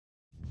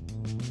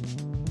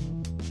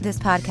This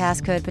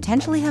podcast could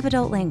potentially have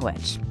adult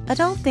language,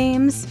 adult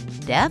themes,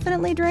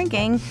 definitely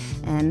drinking,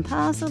 and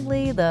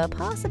possibly the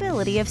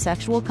possibility of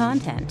sexual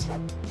content.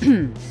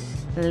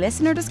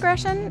 Listener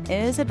discretion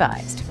is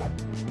advised.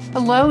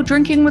 Hello,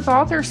 Drinking with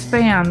Authors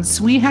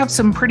fans. We have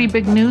some pretty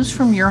big news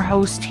from your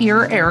host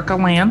here, Erica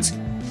Lance.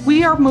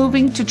 We are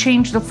moving to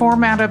change the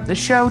format of the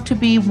show to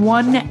be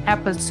one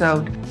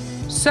episode.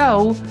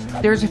 So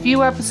there's a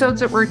few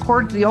episodes that were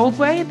recorded the old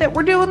way that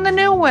we're doing the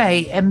new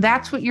way, and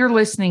that's what you're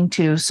listening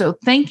to. So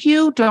thank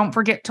you. Don't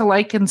forget to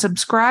like and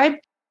subscribe,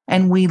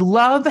 and we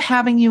love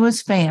having you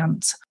as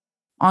fans.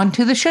 On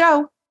to the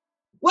show.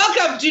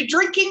 Welcome to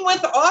Drinking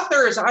with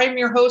Authors. I'm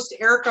your host,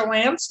 Erica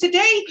Lance.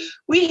 Today,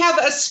 we have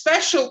a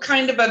special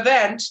kind of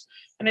event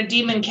and a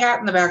demon cat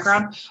in the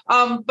background.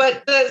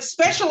 But the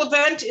special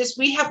event is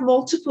we have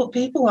multiple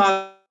people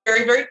on.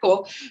 Very, very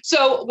cool.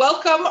 So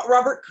welcome,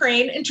 Robert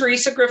Crane and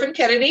Theresa Griffin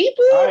Kennedy.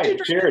 Hi,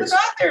 cheers.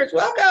 Authors.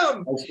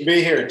 Welcome. Nice to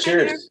be here.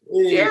 Cheers.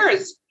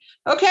 Cheers.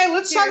 Okay,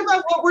 let's talk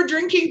about what we're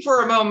drinking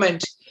for a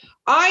moment.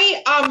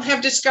 I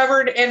have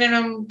discovered and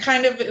I'm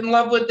kind of in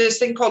love with this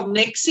thing called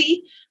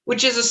Nixie,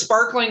 which is a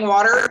sparkling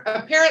water.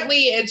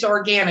 Apparently it's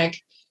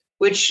organic,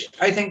 which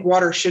I think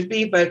water should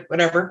be, but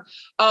whatever.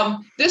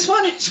 This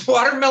one is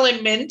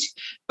watermelon mint,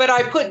 but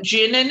I put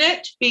gin in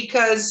it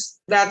because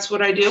that's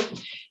what I do.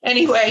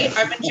 Anyway,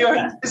 I'm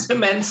enjoying this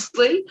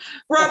immensely.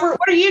 Robert,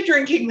 what are you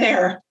drinking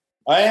there?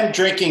 I am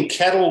drinking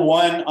Kettle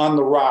One on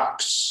the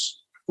rocks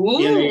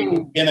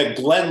in a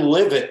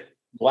Glenlivet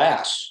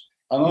glass.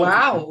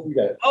 Wow.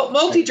 Oh,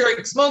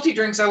 multi-drinks.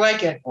 I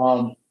like it. I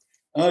don't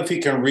know if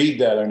you can read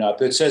that or not,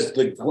 but it says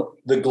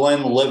the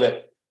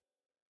Glenlivet.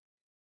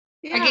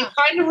 Yeah. I can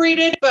kind of read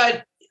it,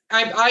 but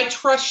I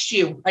trust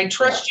you. I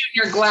trust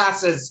you in your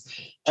glasses.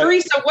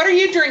 Theresa, what are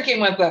you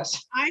drinking with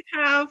us? I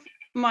have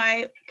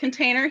my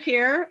container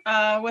here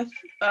with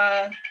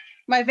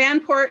my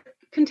Vanport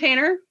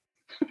container.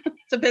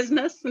 It's a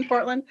business in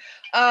Portland.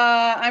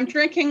 I'm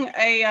drinking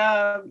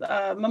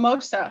a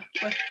mimosa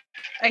with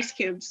ice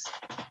cubes.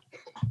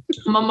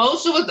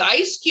 Mimosa with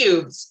ice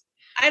cubes.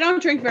 I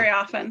don't drink very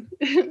often.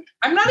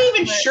 I'm not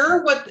even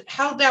sure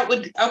how that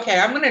would. Okay,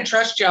 I'm going to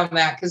trust you on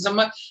that because I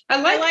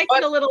like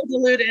it a little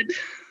diluted.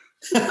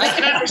 I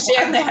can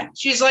understand that.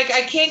 She's like,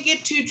 I can't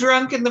get too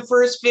drunk in the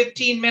first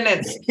 15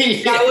 minutes.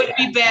 That would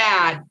be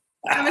bad.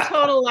 I'm a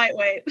total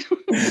lightweight.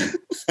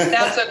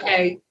 That's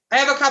okay. I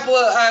have a couple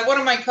of, one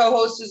of my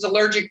co-hosts is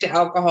allergic to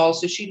alcohol,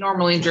 so she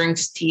normally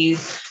drinks tea.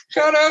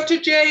 Shout out to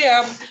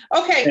JM.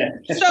 Okay,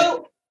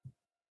 so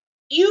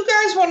you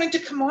guys wanted to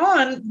come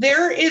on.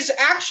 There is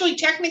actually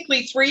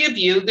technically three of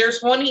you.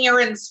 There's one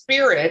here in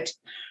spirit,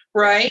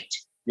 right?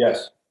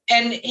 Yes.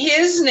 And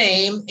his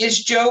name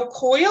is Joe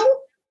Coyle?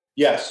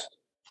 Yes.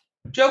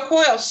 Joe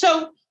Coyle.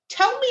 So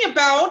tell me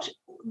about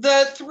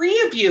the three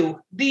of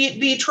you,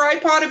 the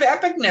tripod of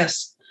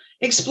epicness.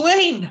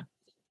 Explain.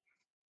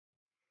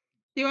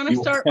 Do you want to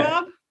start,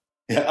 Bob?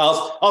 Yeah,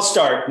 I'll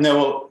start.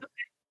 No,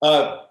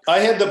 I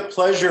had the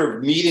pleasure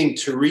of meeting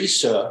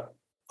Theresa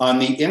on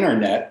the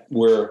internet,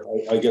 where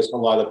I guess a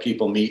lot of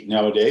people meet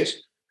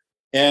nowadays,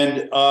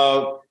 and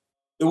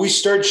we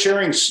started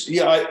sharing.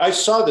 Yeah, I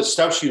saw the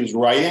stuff she was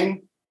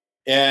writing,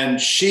 and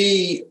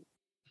she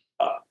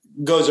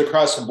goes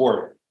across the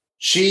board.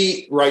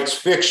 She writes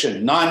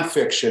fiction,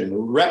 nonfiction,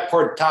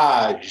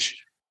 reportage,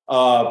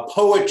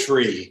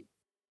 poetry,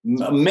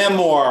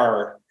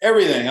 memoir,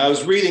 everything. I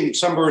was reading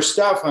some of her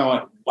stuff and I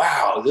went,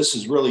 wow, this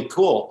is really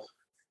cool.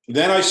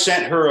 Then I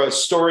sent her a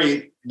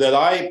story that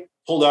I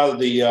pulled out of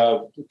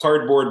the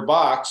cardboard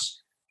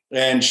box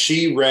and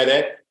she read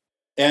it.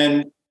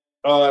 And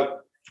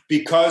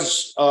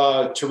because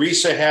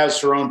Theresa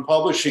has her own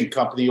publishing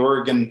company,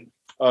 Oregon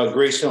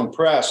Greystone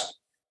Press,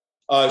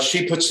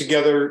 she puts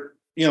together,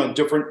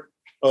 different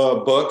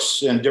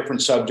books and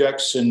different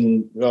subjects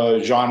and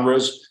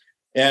genres.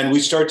 And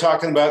we started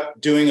talking about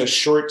doing a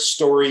short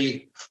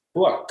story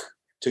book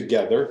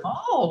together.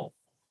 Oh.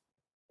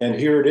 And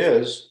here it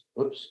is.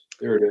 Oops,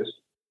 there it is.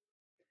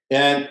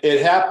 And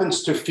it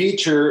happens to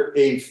feature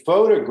a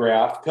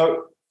photograph,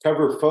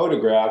 cover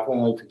photograph. I don't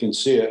know if you can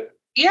see it.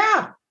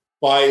 Yeah.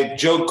 By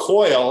Joe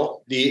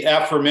Coyle, the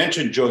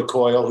aforementioned Joe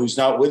Coyle, who's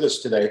not with us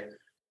today.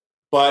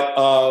 But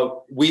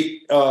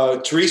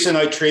Theresa and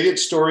I traded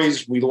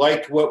stories. We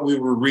liked what we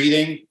were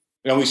reading.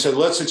 And we said,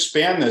 let's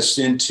expand this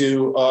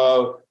into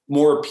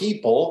more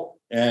people.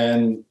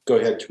 And go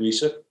ahead,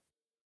 Theresa.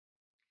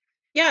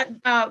 Yeah,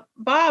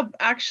 Bob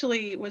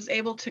actually was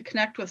able to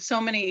connect with so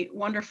many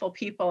wonderful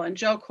people, and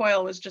Joe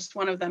Coyle was just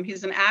one of them.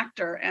 He's an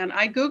actor, and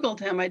I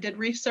Googled him. I did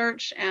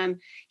research, and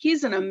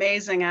he's an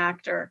amazing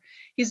actor.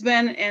 He's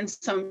been in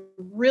some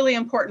really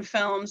important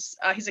films.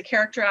 He's a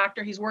character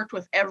actor. He's worked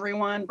with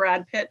everyone,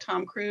 Brad Pitt,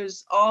 Tom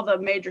Cruise, all the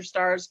major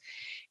stars.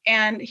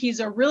 And he's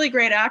a really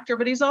great actor,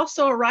 but he's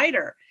also a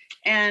writer.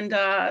 And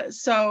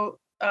so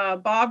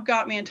Bob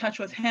got me in touch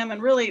with him,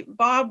 and really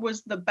Bob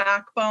was the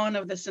backbone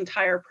of this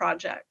entire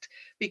project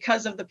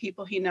because of the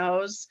people he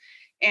knows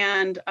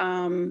and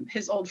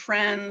his old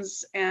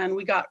friends. And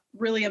we got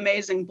really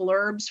amazing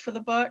blurbs for the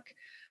book.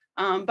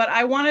 But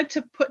I wanted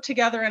to put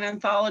together an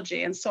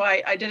anthology. And so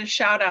I did a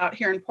shout out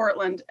here in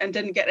Portland and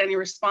didn't get any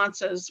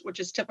responses, which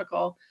is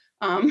typical.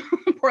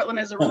 Portland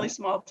is a really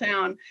small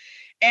town.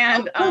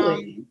 And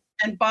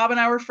and Bob and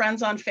I were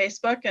friends on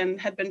Facebook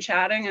and had been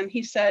chatting. And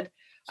he said,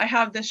 I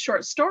have this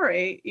short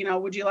story,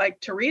 would you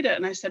like to read it?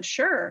 And I said,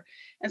 sure.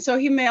 And so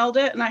he mailed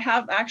it. And I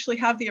actually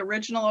have the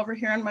original over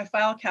here in my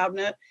file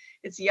cabinet.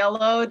 It's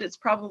yellowed. It's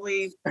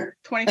probably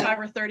 25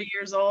 or 30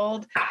 years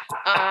old.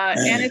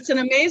 And it's an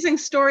amazing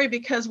story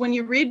because when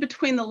you read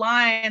between the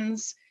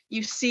lines,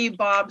 you see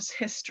Bob's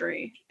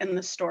history in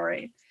the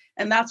story.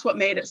 And that's what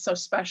made it so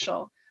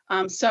special.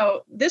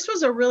 So this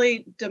was a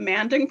really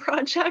demanding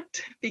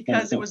project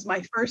because it was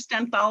my first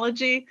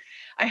anthology.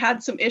 I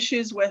had some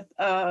issues with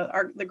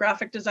the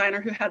graphic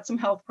designer who had some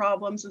health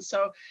problems. And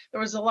so there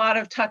was a lot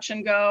of touch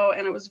and go,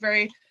 and it was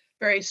very,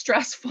 very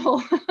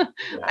stressful.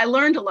 I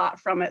learned a lot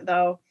from it,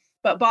 though.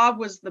 But Bob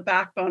was the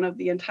backbone of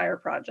the entire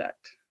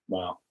project.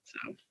 Wow.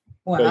 So.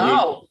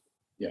 Wow.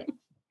 Yeah.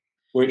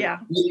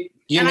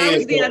 And I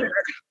was the editor.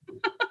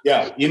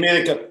 Yeah, you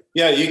made it.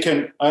 Yeah, you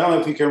can. I don't know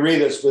if you can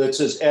read this, but it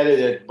says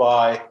edited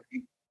by.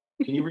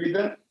 Can you read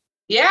that?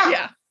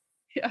 Yeah.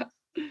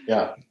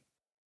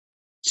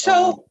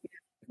 So,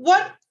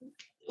 what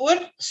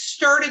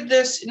started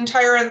this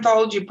entire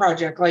anthology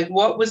project? Like,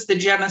 what was the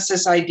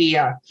genesis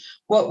idea?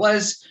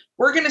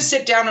 We're going to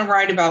sit down and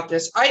write about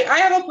this. I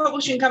have a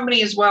publishing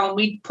company as well, and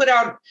we put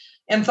out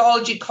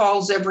anthology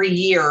calls every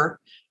year,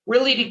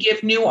 really to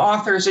give new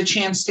authors a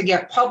chance to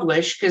get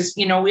published. Because,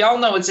 we all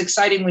know it's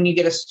exciting when you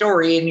get a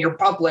story and you're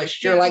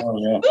published. You're like,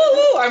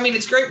 woo! I mean,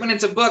 it's great when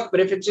it's a book,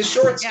 but if it's a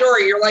short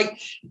story, you're like,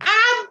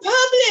 I'm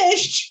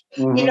published,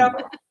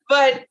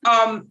 But,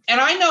 and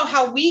I know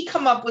how we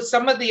come up with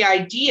some of the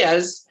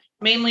ideas,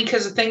 mainly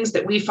because of things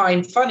that we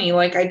find funny.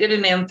 Like I did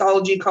an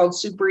anthology called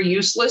Super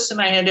Useless, and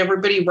I had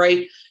everybody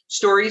write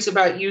stories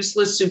about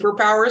useless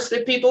superpowers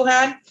that people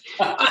had.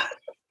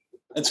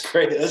 That's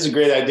great. That's a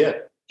great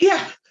idea.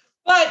 Yeah.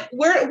 But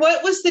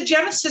what was the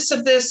genesis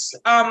of this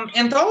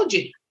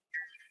anthology?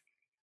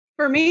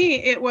 For me,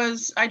 it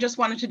was, I just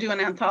wanted to do an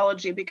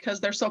anthology because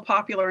they're so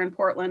popular in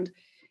Portland.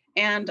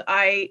 And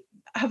I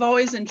have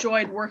always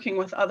enjoyed working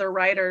with other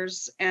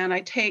writers. And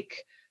I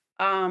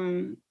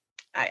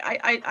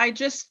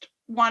just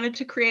wanted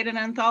to create an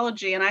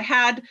anthology. And I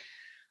had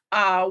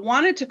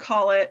wanted to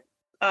call it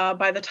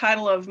by the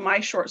title of my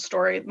short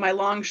story, my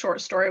long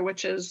short story,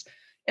 which is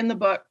in the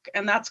book,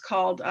 and that's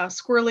called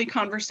Squirrely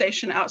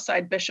Conversation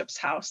Outside Bishop's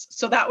House.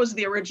 So that was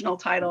the original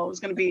title. It was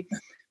going to be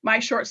my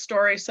short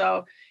story.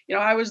 So,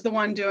 I was the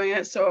one doing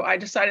it. So I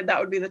decided that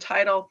would be the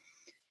title.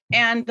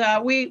 And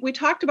we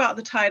talked about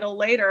the title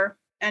later,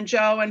 and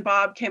Joe and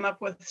Bob came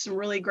up with some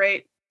really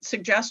great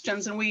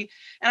suggestions. And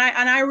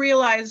I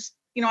realized,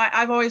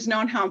 I've always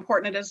known how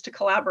important it is to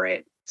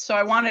collaborate. So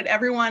I wanted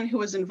everyone who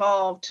was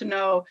involved to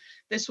know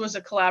this was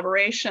a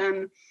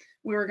collaboration.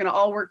 We were going to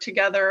all work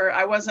together.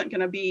 I wasn't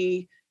going to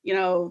be,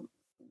 the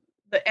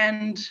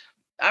end.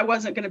 I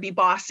wasn't going to be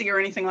bossy or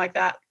anything like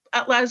that,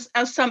 as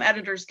some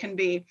editors can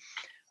be.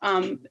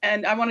 And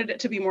I wanted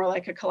it to be more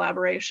like a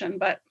collaboration.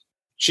 But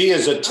she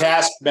is a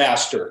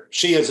taskmaster.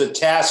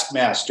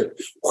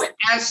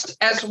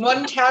 As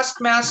one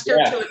taskmaster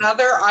to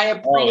another, I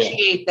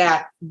appreciate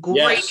that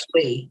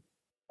greatly.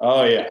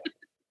 Oh yeah.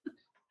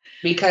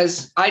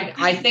 Because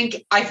I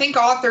think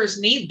authors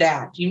need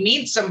that. You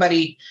need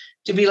somebody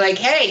to be like,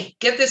 hey,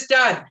 get this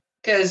done.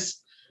 Because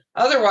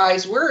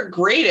otherwise we're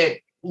great at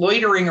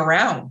loitering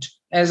around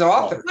as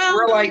authors.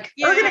 We're like,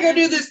 we're going to go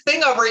do this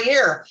thing over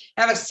here,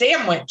 have a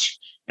sandwich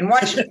and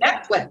watch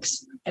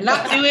Netflix and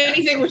not do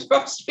anything we're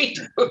supposed to be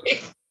doing.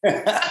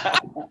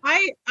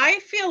 I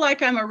feel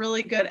like I'm a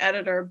really good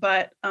editor,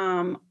 but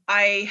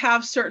I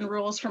have certain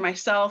rules for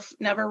myself.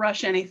 Never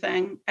rush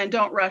anything, and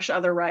don't rush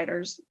other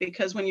writers,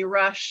 because when you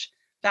rush,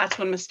 that's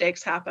when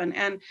mistakes happen.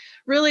 And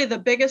really the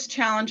biggest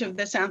challenge of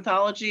this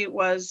anthology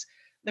was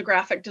the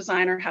graphic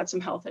designer had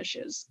some health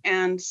issues.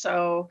 And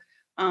so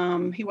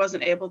he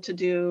wasn't able to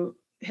do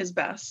his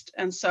best.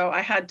 And so I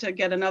had to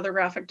get another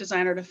graphic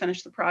designer to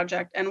finish the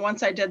project. And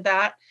once I did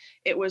that,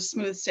 it was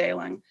smooth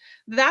sailing.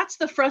 That's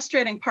the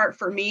frustrating part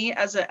for me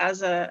as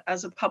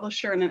a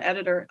publisher and an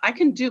editor. I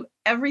can do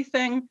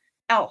everything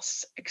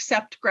else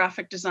except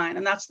graphic design.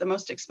 And that's the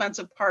most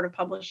expensive part of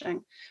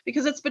publishing,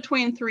 because it's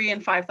between $3,000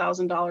 and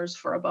 $5,000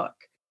 for a book.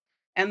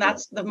 And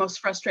that's the most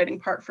frustrating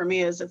part for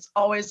me, is it's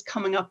always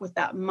coming up with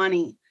that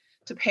money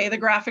to pay the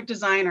graphic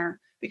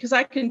designer, because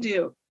I can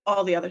do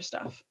all the other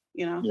stuff,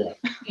 Yeah.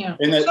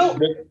 And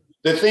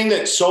the thing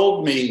that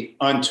sold me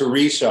on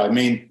Theresa, I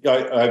mean,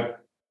 I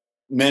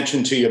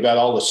mentioned to you about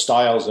all the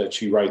styles that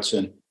she writes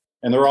in,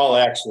 and they're all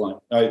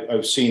excellent.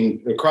 I've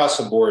seen across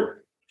the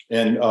board,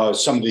 and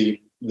some of the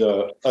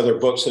other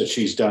books that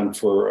she's done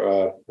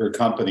for her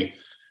company.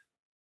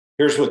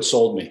 Here's what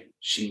sold me.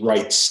 She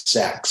writes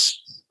sex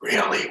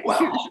really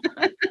well.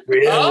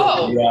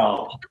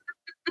 Well.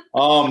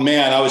 Oh,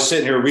 man. I was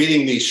sitting here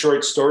reading these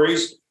short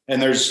stories,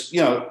 and there's,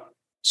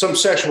 some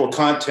sexual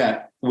content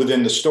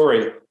within the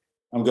story.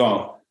 I'm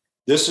going,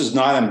 this is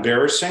not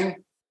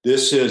embarrassing.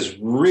 this is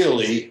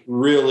really,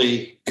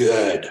 really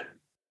good.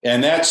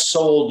 And that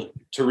sold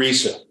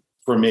Theresa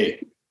for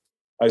me.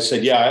 I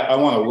said, yeah, I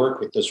want to work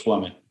with this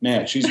woman.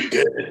 Man, she's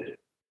good.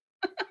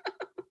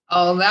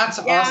 Oh, that's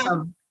Yeah.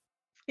 awesome.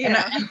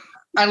 Yeah. And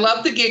I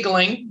love the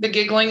giggling. The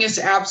giggling is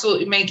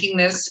absolutely making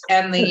this,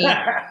 and the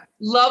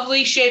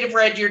lovely shade of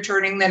red you're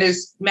turning that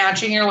is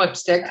matching your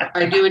lipstick.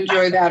 I do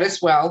enjoy that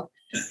as well.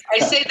 I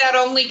say that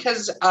only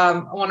because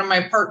one of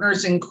my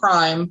partners in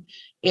crime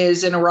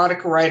is an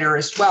erotica writer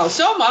as well.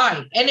 So am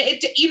I. And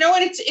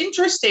what it's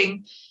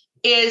interesting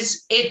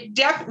is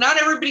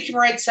not everybody can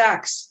write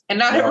sex, and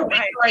not everybody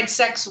can write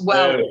sex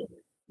well.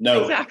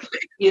 No. Exactly.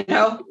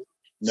 No.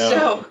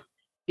 So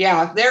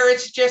yeah,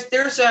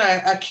 there's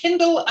a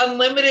Kindle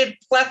Unlimited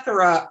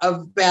plethora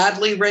of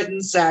badly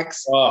written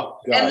sex. Oh,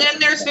 God. And then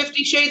there's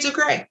 50 Shades of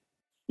Grey.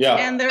 Yeah.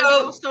 And there's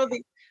also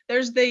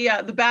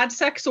the Bad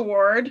Sex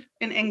Award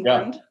in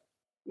England,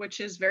 which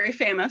is very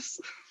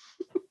famous.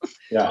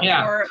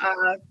 Yeah. For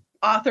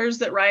authors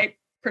that write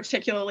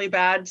particularly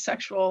bad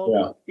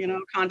sexual,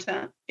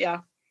 content. Yeah.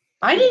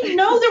 I didn't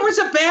know there was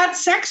a Bad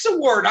Sex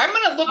Award. I'm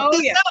going to look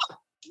this up.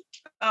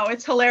 Oh,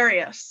 it's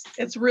hilarious.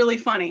 It's really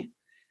funny.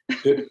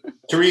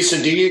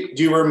 Theresa, do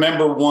you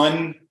remember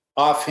one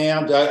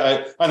offhand?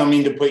 I don't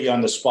mean to put you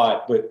on the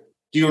spot, but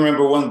do you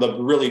remember one of the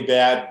really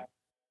bad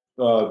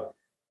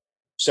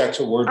sex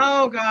awards?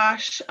 Oh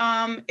gosh,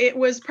 it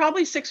was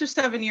probably 6 or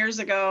 7 years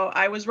ago.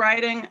 I was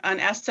writing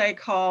an essay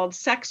called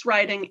 "Sex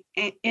Writing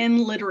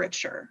in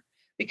Literature"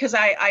 because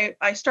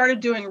I started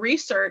doing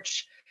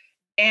research,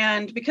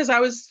 and because I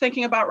was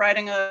thinking about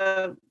writing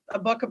a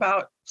book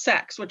about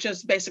sex, which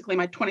is basically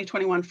my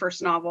 2021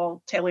 first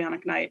novel,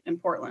 Talionic Night in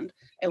Portland,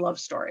 a love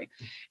story.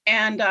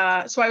 And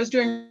so I was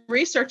doing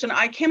research, and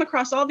I came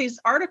across all these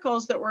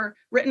articles that were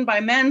written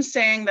by men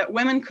saying that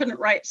women couldn't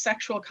write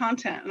sexual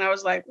content. And I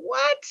was like,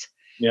 what?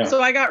 Yeah.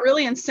 So I got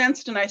really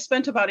incensed, and I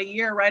spent about a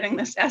year writing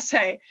this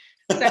essay,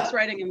 Sex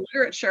Writing in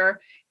Literature.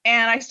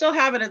 And I still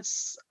have it.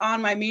 It's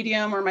on my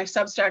Medium or my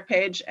Substack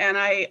page. And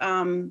I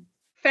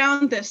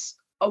found this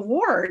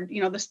award,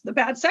 the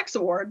Bad Sex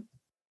Award.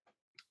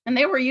 And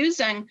they were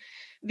using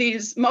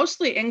these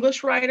mostly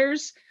English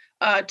writers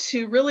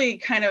to really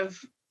kind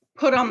of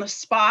put on the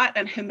spot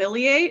and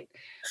humiliate.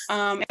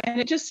 And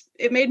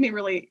it made me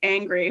really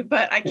angry,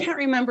 but I can't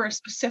remember a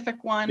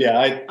specific one. Yeah,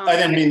 I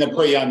didn't mean to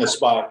put you on the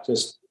spot.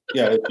 Just,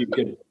 if you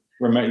could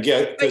remember.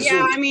 Yeah, but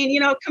I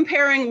mean,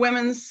 comparing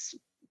women's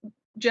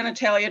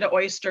genitalia to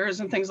oysters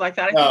and things like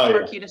that. I think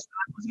Marquis de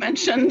Sade was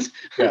mentioned.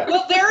 Yeah.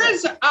 Well, there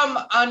is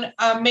an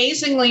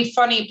amazingly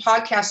funny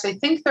podcast. I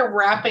think they're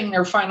wrapping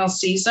their final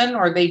season,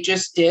 or they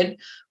just did,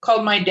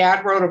 called My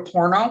Dad Wrote a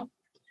Porno.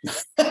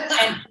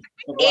 And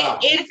wow.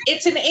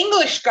 It's an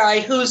English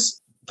guy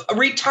whose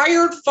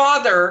retired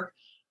father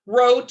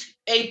wrote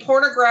a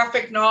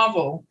pornographic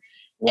novel.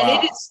 Wow.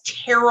 And it is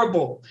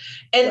terrible.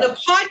 And the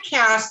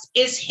podcast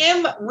is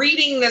him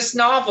reading this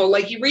novel.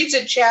 Like, he reads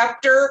a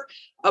chapter,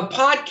 a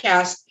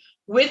podcast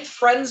with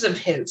friends of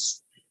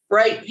his,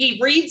 right? He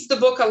reads the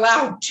book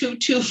aloud to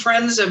two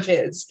friends of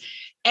his.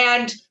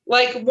 And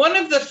like, one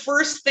of the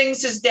first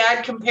things his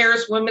dad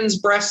compares women's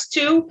breasts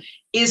to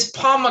is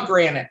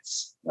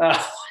pomegranates.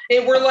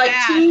 They were like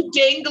two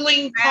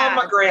dangling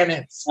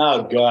pomegranates.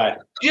 Oh, God.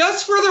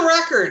 Just for the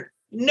record,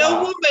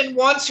 no woman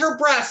wants her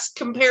breasts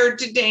compared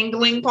to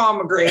dangling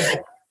pomegranates.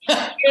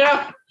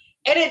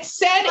 And it's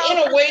said in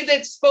a way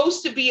that's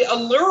supposed to be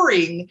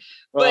alluring,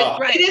 but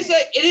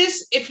it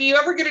is, if you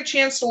ever get a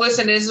chance to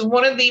listen, it is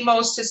one of the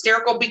most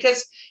hysterical,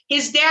 because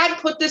his dad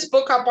put this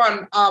book up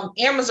on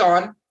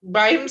Amazon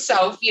by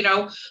himself,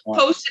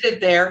 posted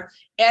it there,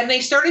 and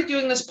they started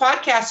doing this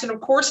podcast. And of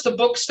course, the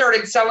book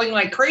started selling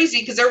like crazy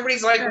because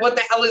everybody's like, what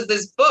the hell is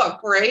this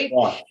book? Right.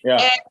 Yeah.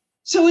 And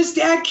so his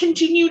dad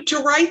continued to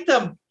write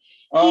them.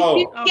 He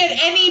didn't get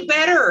any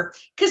better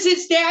because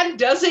his dad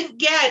doesn't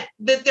get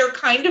that they're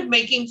kind of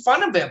making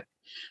fun of him.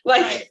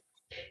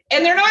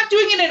 And they're not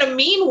doing it in a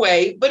mean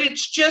way, but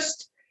it's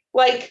just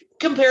like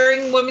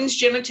comparing women's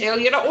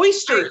genitalia to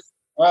oysters.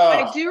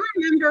 I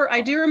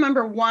do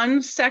remember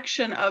one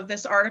section of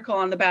this article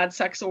on the Bad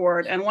Sex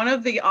Award, and one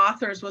of the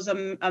authors was a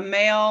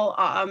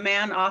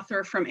man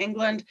author from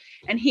England,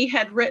 and he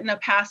had written a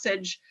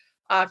passage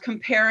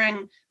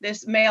comparing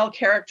this male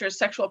character's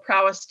sexual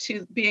prowess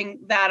to being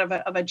that of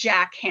a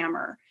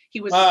jackhammer. He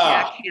was a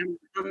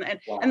jackhammer.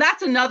 And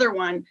that's another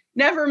one.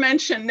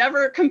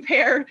 Never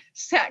compare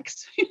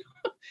sex.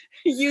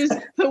 Use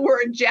the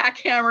word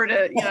jackhammer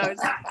to,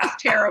 it's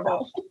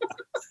terrible.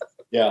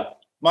 Yeah.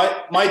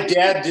 My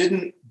dad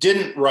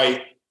didn't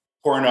write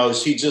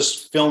pornos. He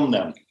just filmed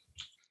them.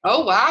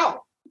 Oh,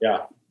 wow.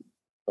 Yeah.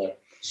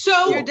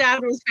 So your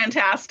dad was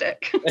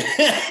fantastic.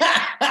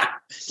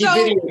 He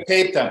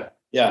videotaped them.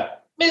 Yeah.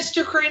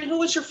 Mr. Crane, who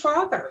was your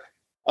father?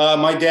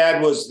 My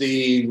dad was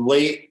the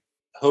late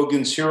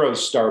Hogan's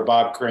Heroes star,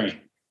 Bob Crane.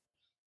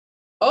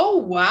 Oh,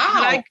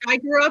 wow. I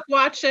grew up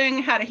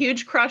watching, had a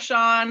huge crush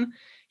on.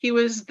 He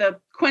was the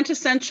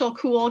quintessential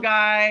cool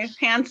guy,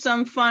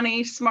 handsome,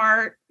 funny,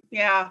 smart.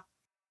 Yeah.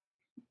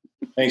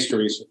 Thanks,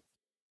 Theresa.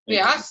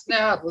 Yes,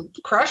 no,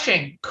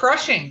 crushing.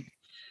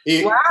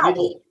 He,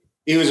 Wow.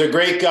 he was a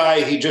great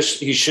guy. He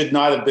should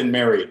not have been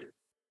married.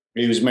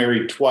 He was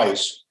married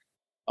twice.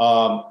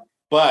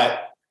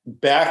 But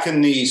back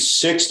in the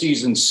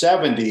 60s and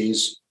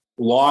 70s,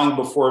 long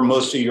before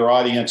most of your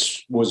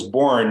audience was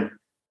born,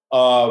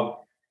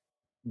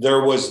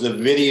 there was the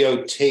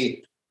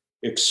videotape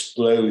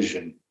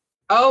explosion.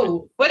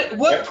 Oh, what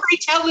pray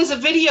tell is a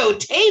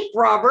videotape,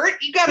 Robert?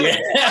 You got to.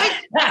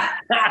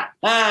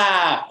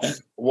 Yeah.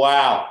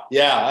 Wow.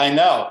 Yeah, I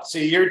know.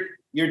 See,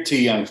 you're too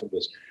young for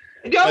this.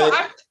 No,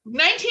 I'm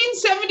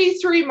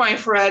 1973, my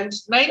friend.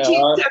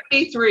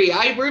 1973.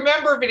 I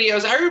remember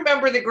videos. I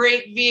remember the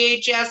great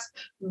VHS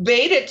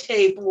beta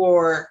tape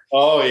war.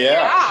 Oh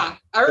yeah. Yeah,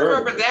 I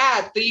remember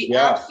that. The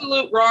Yeah.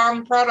 absolute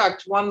wrong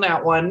product won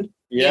that one.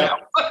 Yeah.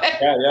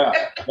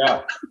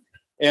 Yeah.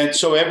 And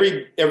so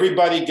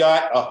everybody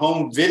got a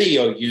home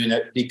video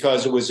unit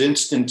because it was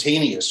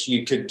instantaneous.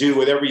 You could do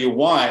whatever you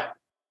want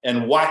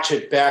and watch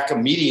it back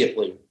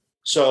immediately.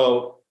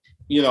 So,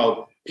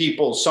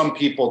 some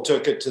people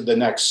took it to the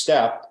next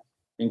step,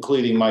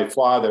 including my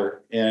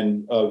father,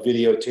 and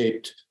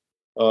videotaped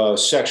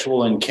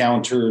sexual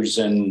encounters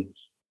and,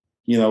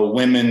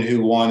 women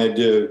who wanted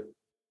to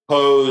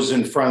pose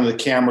in front of the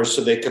camera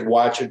so they could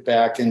watch it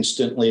back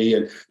instantly.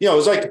 And, it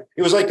was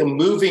like a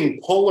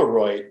moving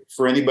Polaroid.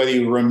 For anybody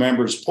who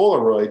remembers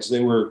Polaroids,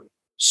 they were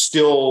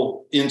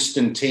still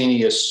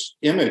instantaneous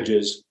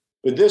images,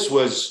 but this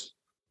was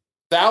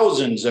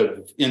thousands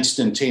of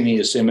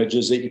instantaneous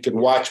images that you could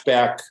watch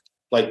back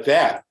like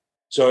that.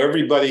 So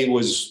everybody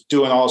was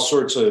doing all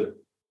sorts of,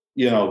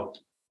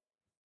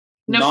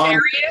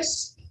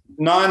 nefarious,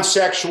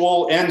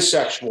 non-sexual and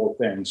sexual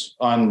things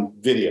on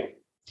video.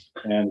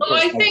 And well,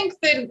 I think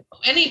that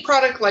any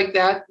product like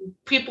that,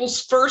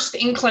 people's first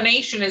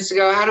inclination is to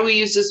go, how do we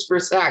use this for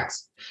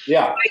sex?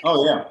 Yeah.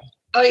 Oh, yeah.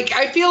 Like,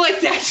 I feel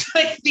like that's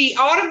like the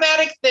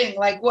automatic thing.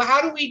 Like, well,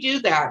 how do we do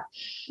that?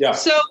 Yeah.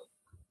 So,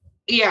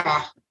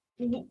 yeah.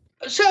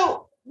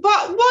 So,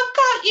 but what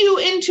got you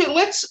into,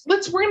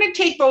 we're going to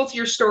take both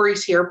your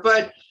stories here,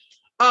 but,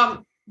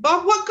 Bob,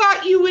 what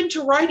got you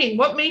into writing?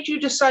 What made you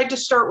decide to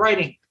start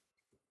writing?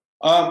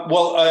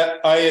 Well,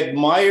 I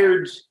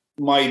admired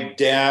my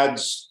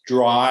dad's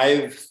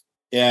drive,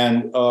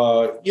 and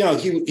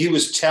he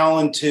was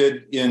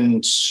talented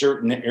in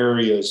certain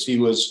areas. He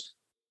was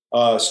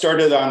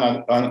started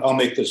on I'll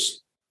make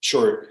this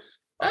short.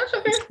 That's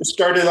okay.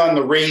 Started on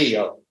the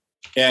radio,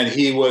 and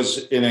he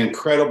was an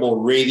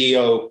incredible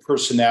radio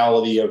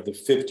personality of the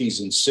 50s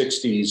and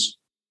 60s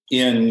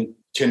in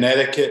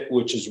Connecticut,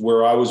 which is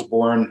where I was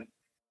born,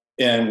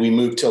 and we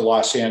moved to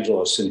Los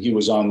Angeles, and he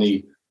was on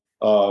the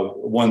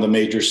one of the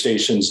major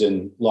stations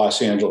in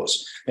Los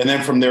Angeles. And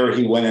then from there,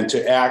 he went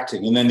into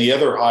acting. And then the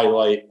other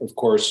highlight, of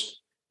course,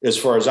 as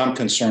far as I'm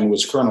concerned,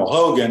 was Colonel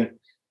Hogan,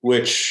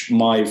 which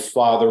my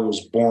father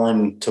was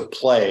born to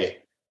play.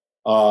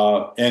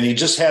 And he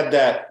just had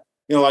that,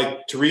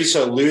 like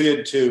Theresa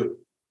alluded to,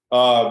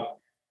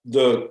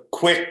 the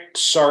quick,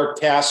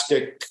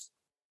 sarcastic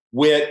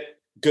wit,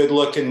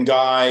 good-looking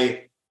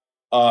guy.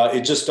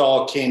 It just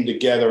all came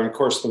together. And of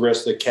course, the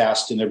rest of the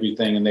cast and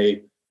everything. And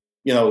they,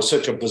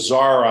 such a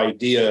bizarre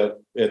idea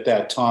at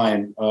that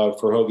time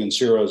for Hogan's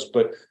Heroes,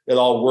 but it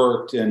all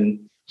worked.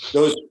 And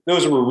those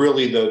were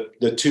really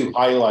the two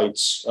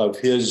highlights of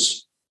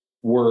his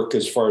work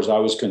as far as I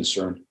was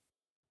concerned.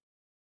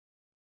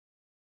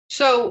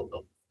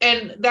 So,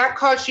 and that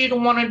caused you to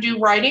want to do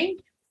writing?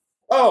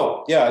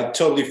 Oh, yeah. I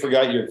totally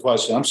forgot your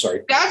question. I'm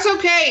sorry. That's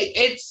okay.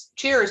 It's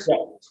cheers. Yeah.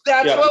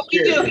 That's what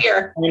we do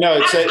here.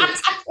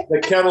 It's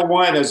the kettle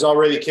wine is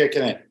already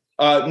kicking in.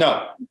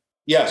 No.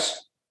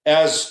 Yes.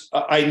 As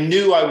I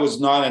knew I was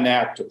not an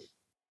actor.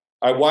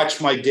 I watched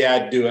my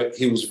dad do it.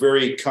 He was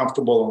very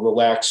comfortable and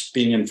relaxed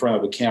being in front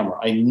of a camera.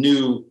 I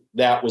knew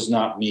that was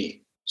not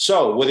me.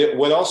 So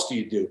what else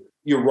do?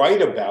 You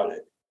write about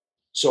it.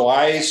 So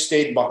I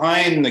stayed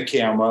behind the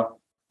camera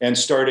and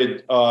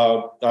started.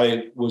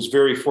 I was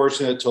very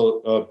fortunate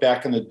to,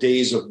 back in the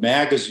days of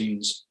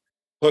magazines,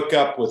 hook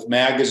up with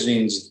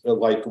magazines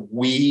like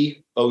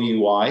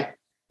OUI,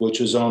 which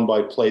was owned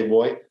by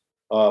Playboy.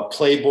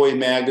 Playboy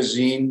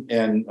magazine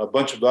and a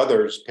bunch of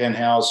others,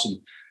 Penthouse, and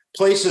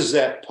places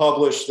that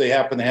publish. They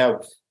happen to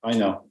have,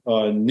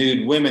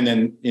 nude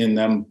women in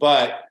them,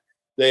 but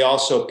they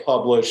also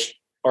publish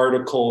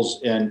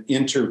articles and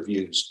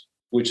interviews,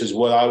 which is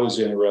what I was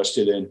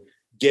interested in,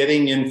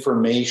 getting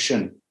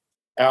information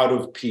out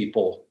of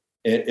people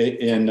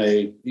in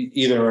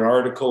either an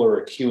article or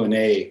a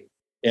Q&A.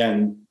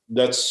 And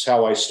that's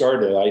how I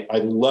started. I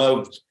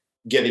loved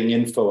getting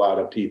info out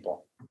of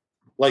people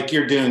like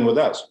you're doing with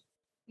us.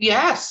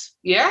 Yes.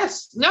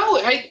 No,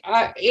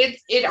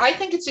 I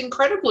think it's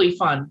incredibly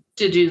fun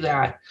to do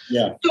that.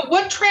 Yeah. So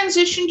what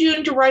transitioned you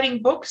into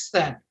writing books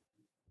then?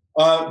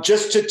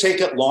 Just to take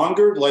it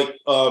longer, like,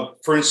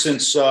 for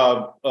instance,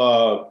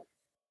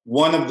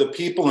 one of the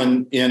people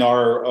in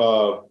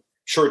our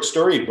short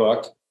story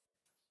book,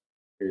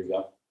 here you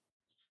go.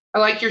 I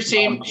like your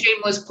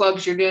shameless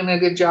plugs. You're doing a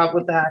good job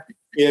with that.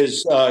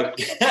 is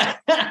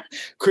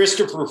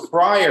Christopher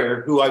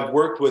Fryer, who I've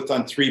worked with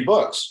on 3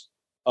 books.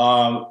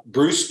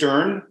 Bruce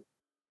Dern,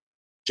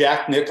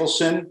 Jack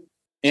Nicholson,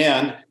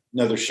 and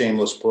another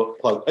shameless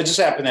plug. I just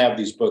happen to have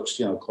these books,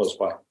 close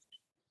by.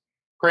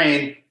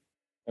 Crane.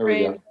 There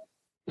we go.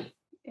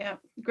 Yeah,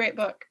 great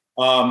book.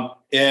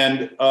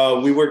 And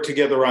we worked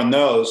together on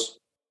those.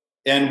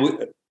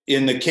 And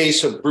in the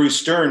case of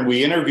Bruce Dern,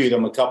 we interviewed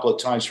him a couple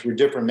of times for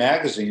different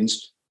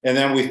magazines. And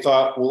then we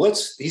thought, well,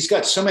 he's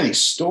got so many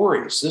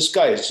stories. This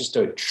guy is just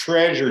a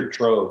treasure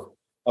trove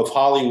of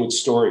Hollywood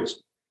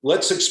stories.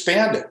 Let's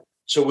expand it.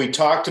 So we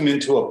talked him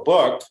into a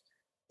book,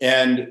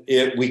 and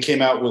we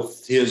came out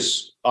with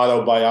his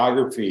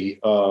autobiography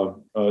a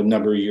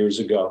number of years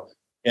ago.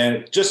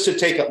 And just to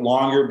take it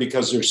longer,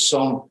 because there's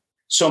so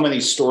many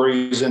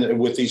stories in it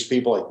with these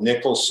people like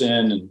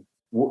Nicholson and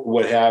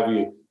what have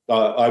you.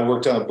 I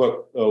worked on a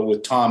book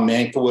with Tom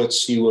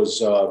Mankiewicz. He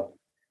was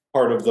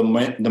part of the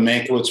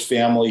Mankiewicz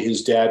family.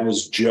 His dad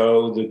was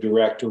Joe, the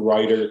director,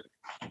 writer.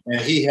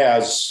 And he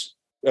has,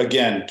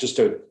 again, just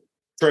a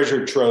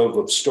treasure trove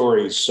of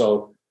stories.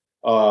 So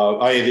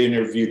I had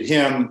interviewed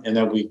him, and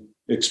then we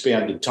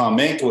expanded Tom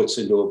Mankiewicz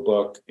into a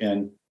book,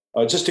 and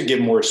just to give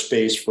more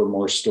space for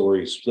more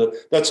stories. So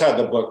that's how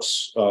the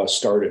books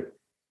started.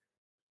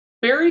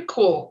 Very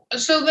cool.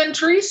 So then,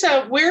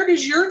 Theresa, where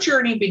does your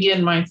journey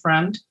begin, my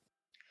friend?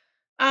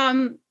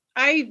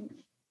 I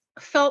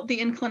felt the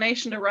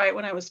inclination to write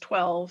when I was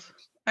 12.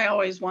 I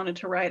always wanted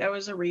to write. I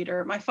was a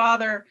reader. My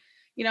father,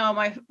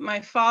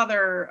 my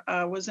father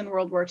was in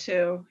World War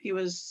II. He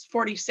was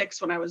 46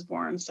 when I was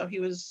born, so he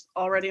was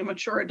already a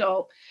mature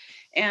adult.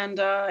 And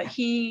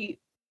he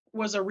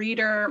was a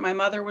reader. My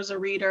mother was a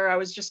reader. I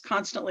was just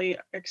constantly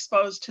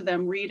exposed to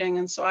them reading.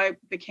 And so I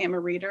became a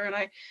reader. And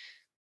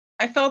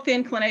I felt the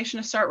inclination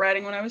to start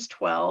writing when I was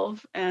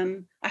 12.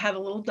 And I had a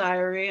little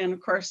diary. And of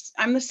course,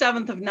 I'm the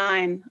 7th of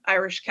 9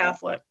 Irish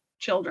Catholic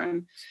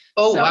children.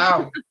 Oh, so,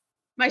 wow.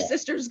 My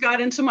sisters got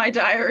into my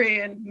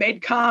diary and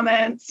made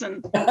comments,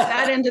 and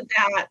that ended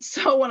that.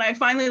 So when I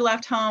finally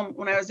left home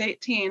when I was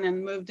 18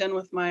 and moved in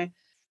with my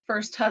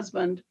first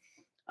husband,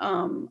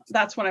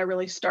 that's when I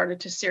really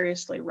started to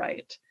seriously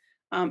write.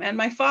 And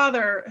my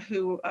father,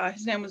 who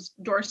his name was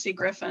Dorsey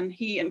Griffin,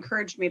 he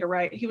encouraged me to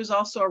write. He was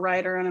also a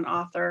writer and an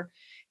author.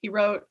 He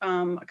wrote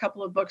a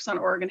couple of books on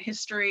Oregon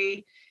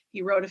history.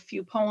 He wrote a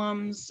few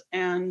poems.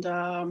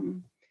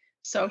 And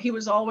so he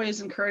was always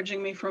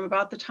encouraging me from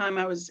about the time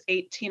I was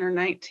 18 or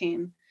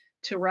 19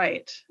 to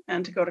write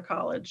and to go to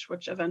college,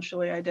 which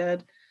eventually I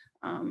did.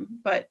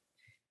 But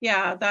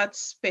yeah,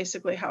 that's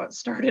basically how it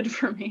started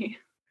for me.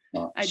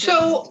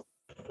 So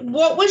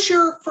what was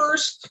your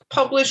first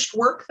published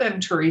work then,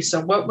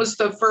 Theresa? What was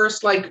the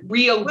first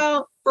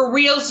for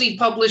realsy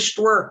published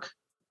work?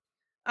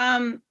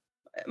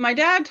 My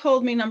dad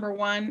told me, number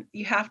one,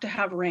 you have to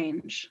have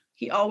range.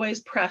 He always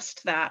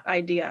pressed that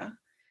idea.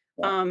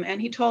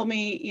 And he told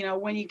me,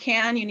 when you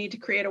can, you need to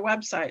create a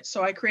website.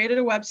 So I created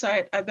a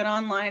website. I've been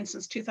online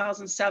since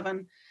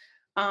 2007.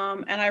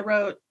 And I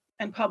wrote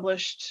and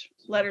published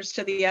letters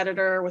to the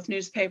editor with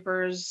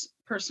newspapers,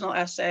 personal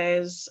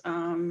essays,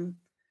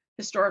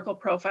 historical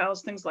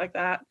profiles, things like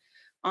that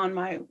on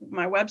my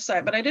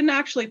website. But I didn't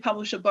actually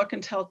publish a book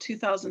until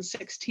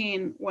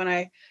 2016 when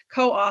I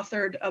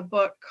co-authored a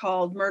book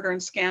called Murder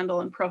and Scandal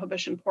in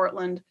Prohibition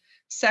Portland,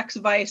 Sex,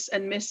 Vice,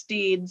 and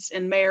Misdeeds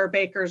in Mayor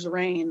Baker's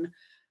Reign.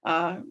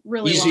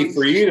 Really easy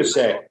for you to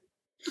say.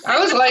 I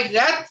was like,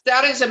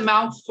 that is a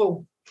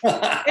mouthful.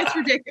 It's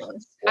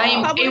ridiculous. I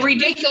am a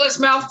ridiculous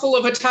mouthful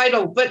of a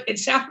title, but it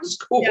sounds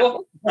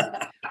cool.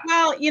 Yeah.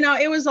 Well,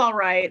 it was all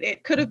right.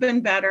 It could have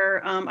been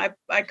better.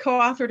 I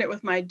co-authored it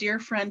with my dear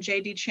friend,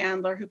 J.D.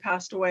 Chandler, who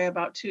passed away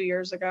about 2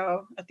 years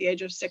ago at the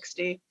age of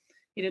 60.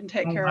 He didn't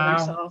take care of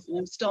himself, and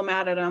I'm still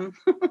mad at him.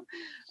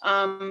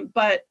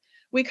 But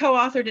we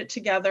co-authored it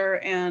together,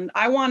 and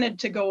I wanted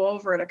to go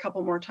over it a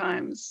couple more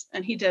times,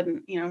 and he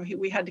didn't.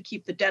 We had to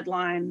keep the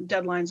deadline.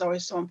 Deadline's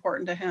always so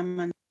important to him,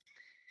 and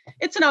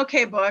it's an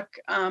okay book.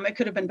 It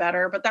could have been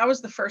better, but that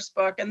was the first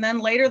book. And then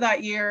later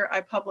that year,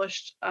 I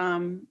published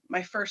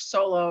my first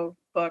solo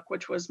book,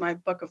 which was my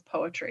book of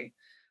poetry,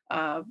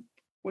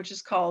 which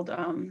is called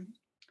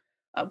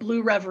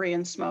Blue Reverie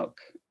and Smoke.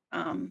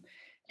 And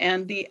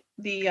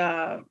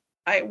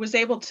I was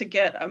able to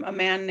get a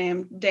man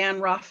named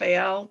Dan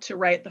Raphael to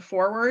write the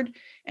foreword.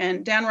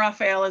 And Dan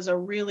Raphael is a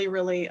really,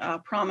 really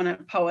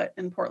prominent poet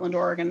in Portland,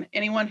 Oregon.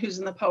 Anyone who's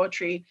in the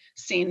poetry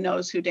scene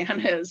knows who Dan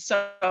is.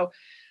 So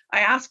I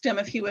asked him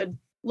if he would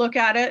look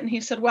at it, and he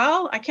said,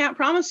 well, I can't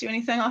promise you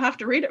anything. I'll have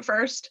to read it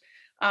first.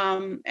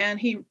 And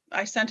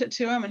I sent it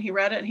to him, and he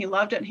read it, and he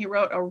loved it, and he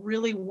wrote a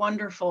really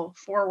wonderful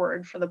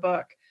foreword for the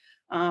book.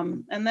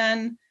 And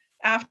then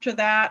after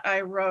that, I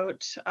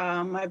wrote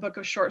my book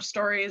of short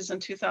stories in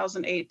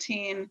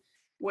 2018,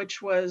 which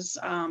was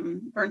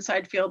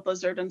Burnside Field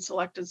Blizzard and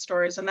Selected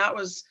Stories. And that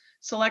was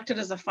selected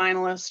as a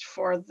finalist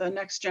for the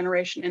Next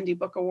Generation Indie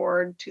Book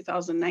Award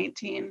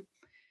 2019.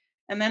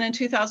 And then in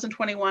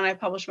 2021, I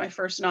published my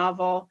first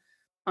novel.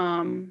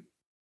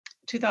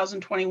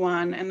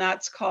 2021, and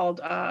that's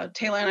called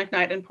Taylanic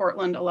Night in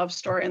Portland, A Love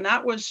Story. And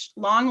that was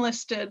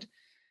longlisted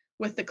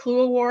with the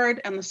Clue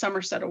Award and the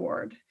Somerset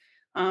Award.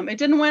 It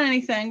didn't win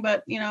anything,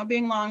 but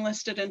being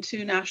longlisted in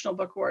 2 National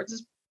Book Awards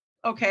is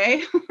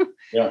okay.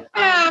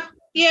 Yeah.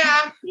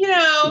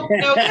 No,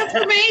 that's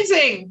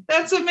amazing.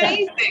 That's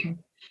amazing.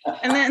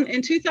 And then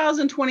in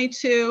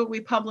 2022,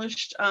 we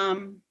published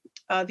the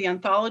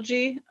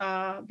anthology,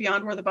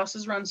 Beyond Where the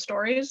Buses Run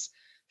Stories,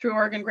 through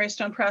Oregon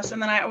Greystone Press.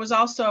 And then I was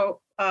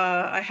also,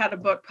 I had a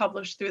book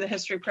published through the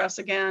History Press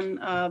again,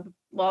 The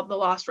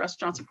Lost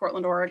Restaurants of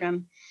Portland,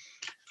 Oregon.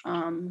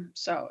 And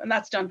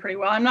that's done pretty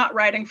well. I'm not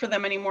writing for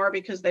them anymore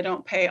because they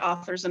don't pay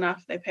authors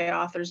enough. They pay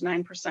authors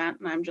 9%,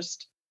 and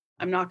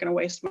I'm not going to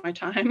waste my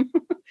time.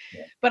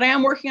 Yeah. But I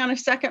am working on a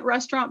second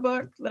restaurant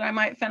book that I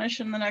might finish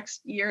in the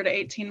next year to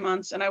 18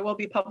 months, and I will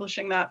be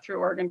publishing that through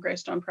Oregon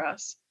Greystone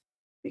Press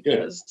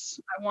because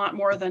I want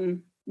more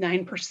than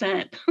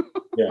 9%.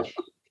 Yeah.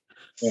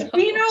 Yeah.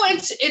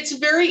 It's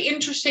very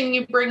interesting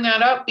you bring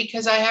that up,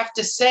 because I have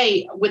to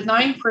say, with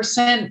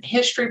 9%,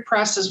 History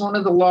Press is one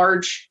of the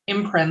large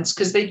imprints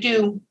because they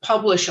do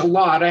publish a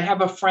lot. I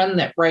have a friend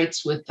that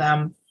writes with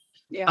them.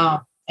 Yeah.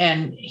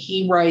 And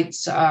he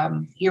writes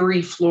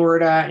Erie,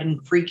 Florida,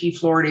 and Freaky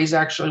Florida. He's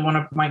actually one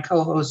of my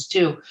co-hosts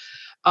too.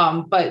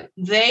 But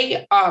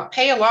they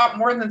pay a lot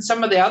more than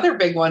some of the other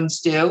big ones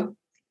do.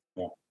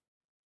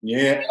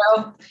 Yeah.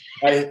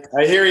 I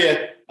hear you.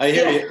 I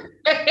hear you.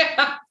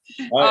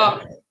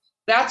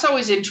 That's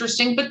always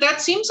interesting. But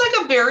that seems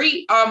like a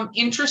very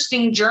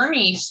interesting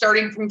journey,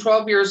 starting from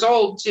 12 years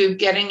old to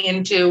getting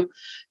into.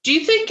 Do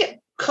you think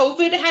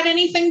COVID had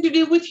anything to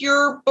do with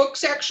your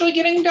books actually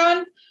getting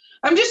done?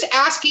 I'm just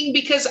asking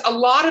because a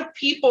lot of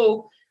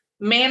people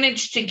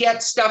managed to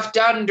get stuff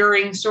done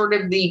during sort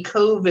of the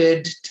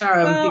COVID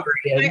time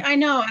period. I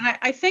know. And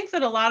I think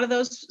that a lot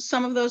of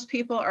some of those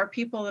people are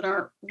people that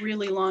aren't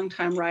really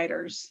longtime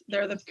writers.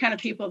 They're the kind of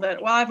people that,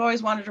 I've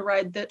always wanted to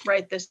write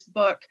this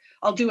book.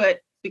 I'll do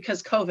it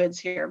because COVID's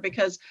here,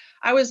 because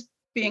I was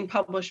being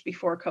published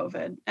before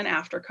COVID and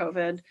after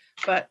COVID.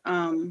 But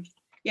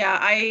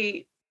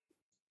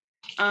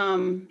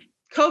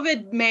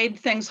COVID made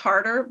things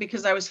harder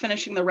because I was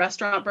finishing the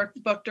restaurant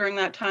book during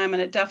that time,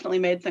 and it definitely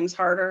made things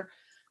harder.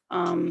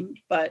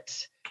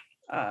 But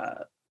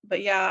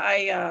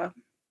yeah,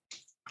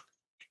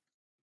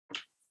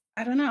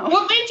 I don't know.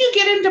 What made you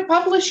get into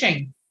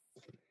publishing?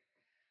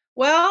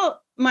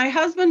 Well, my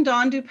husband,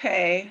 Don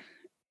Dupay,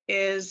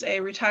 is a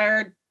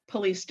retired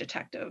police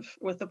detective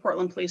with the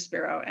Portland Police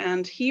Bureau,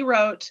 and he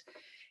wrote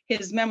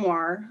his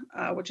memoir,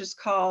 which is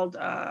called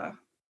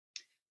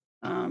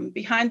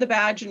Behind the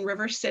Badge in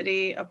River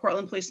City, a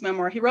Portland Police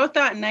Memoir. He wrote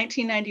that in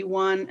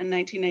 1991 and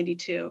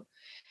 1992,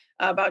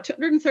 about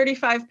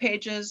 235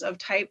 pages of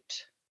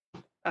typed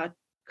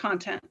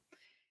content.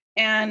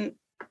 And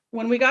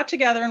when we got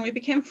together and we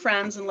became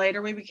friends, and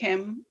later we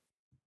became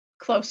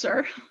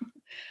closer.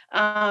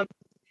 We're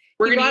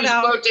going to use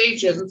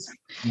quotations.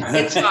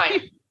 It's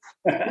fine.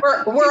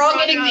 We're all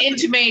getting the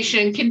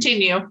intimation.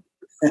 Continue.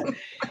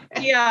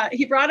 Yeah,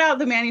 he brought out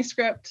the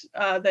manuscript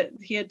that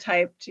he had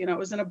typed. It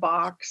was in a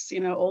box,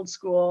 old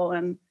school,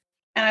 and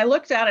I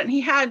looked at it,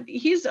 and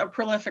he's a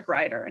prolific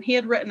writer, and he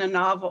had written a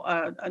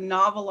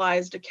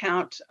novelized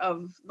account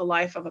of the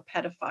life of a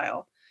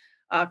pedophile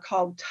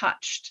called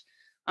Touched,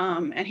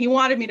 and he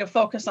wanted me to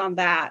focus on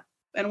that.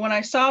 And when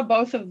I saw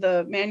both of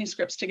the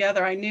manuscripts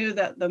together, I knew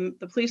that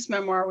the police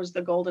memoir was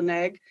the golden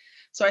egg.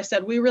 So I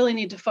said, we really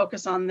need to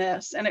focus on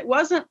this, and it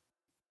wasn't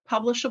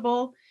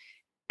publishable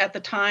at the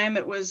time.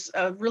 It was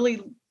a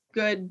really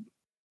good,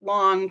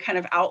 long kind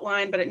of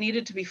outline, but it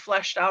needed to be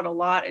fleshed out a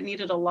lot. It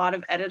needed a lot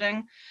of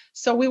editing.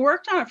 So we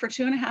worked on it for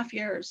 2.5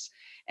 years.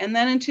 And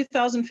then in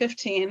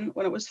 2015,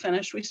 when it was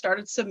finished, we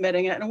started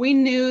submitting it. And we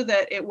knew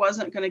that it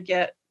wasn't going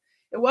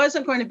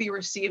to be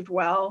received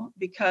well,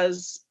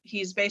 because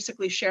he's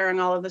basically sharing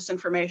all of this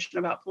information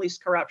about police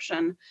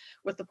corruption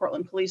with the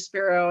Portland Police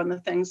Bureau and the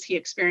things he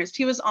experienced.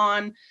 He was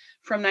on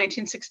from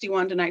 1961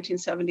 to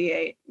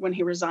 1978 when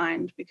he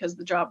resigned because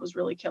the job was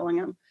really killing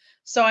him.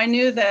 So I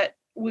knew that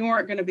it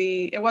wasn't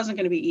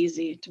going to be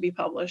easy to be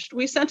published.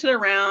 We sent it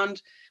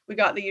around. We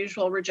got the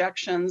usual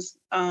rejections.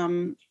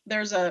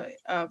 There's a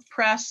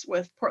press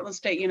with Portland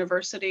State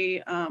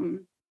University.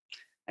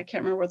 I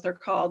can't remember what they're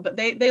called, but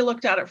they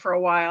looked at it for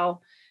a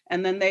while,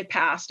 and then they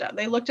passed.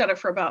 They looked at it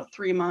for about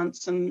 3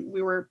 months, and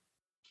we were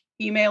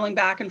emailing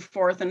back and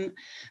forth, and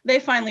they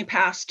finally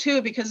passed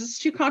too, because it's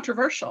too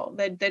controversial.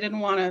 They didn't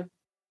want to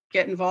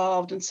get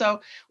involved. And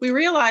so we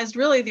realized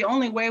really the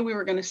only way we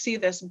were going to see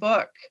this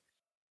book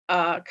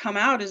come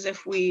out is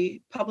if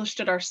we published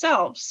it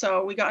ourselves.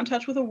 So we got in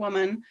touch with a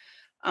woman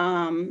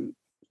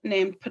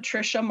named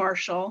Patricia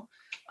Marshall.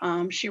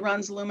 She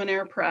runs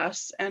Luminaire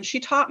Press, and she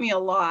taught me a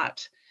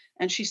lot.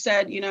 And she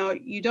said,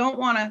 you don't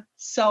want to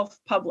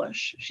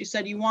self-publish. She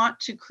said, you want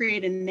to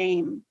create a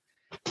name.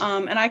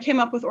 And I came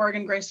up with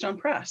Oregon Greystone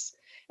Press.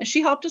 And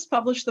she helped us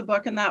publish the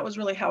book, and that was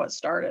really how it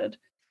started.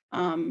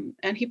 And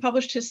he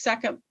published his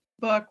second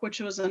book, which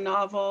was a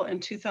novel, in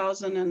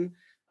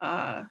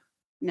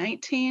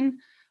 2019.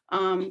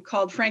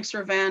 called Frank's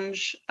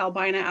Revenge,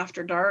 Albina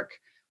After Dark,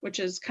 which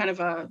is kind of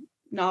a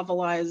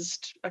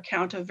novelized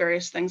account of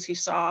various things he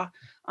saw.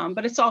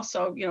 But it's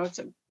also,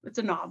 it's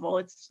a novel,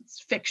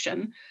 it's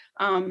fiction.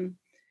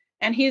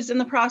 And he's in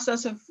the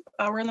process of,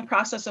 we're in the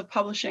process of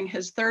publishing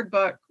his third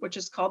book, which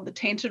is called The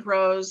Tainted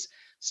Rose,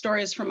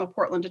 Stories from a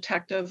Portland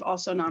Detective,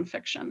 also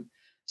nonfiction.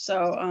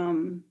 So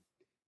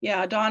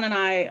Dawn and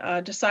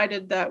I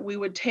decided that we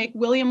would take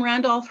William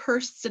Randolph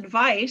Hearst's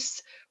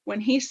advice when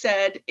he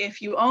said,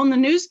 if you own the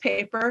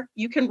newspaper,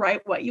 you can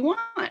write what you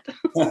want.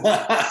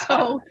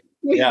 So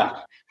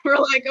we're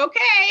like,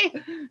 okay,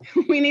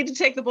 we need to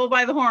take the bull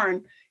by the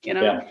horn,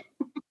 Yeah.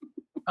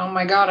 Oh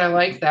my God, I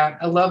like that.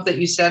 I love that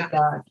you said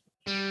that.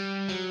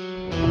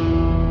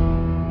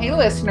 Hey,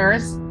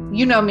 listeners,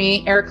 you know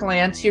me, Erica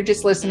Lance. You're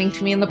just listening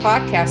to me in the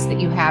podcast that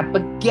you had.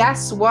 But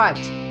guess what?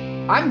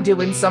 I'm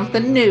doing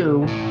something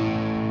new.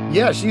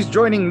 Yeah, she's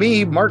joining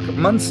me, Mark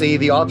Muncy,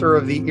 the author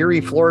of the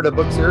Erie, Florida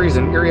book series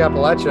in Erie,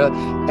 Appalachia.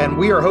 And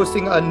we are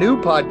hosting a new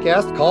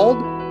podcast called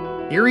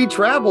Erie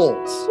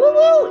Travels.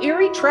 Woo-woo,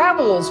 Erie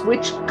Travels,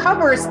 which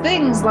covers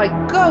things like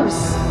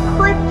ghosts,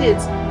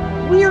 cryptids,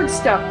 weird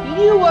stuff,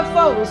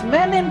 UFOs,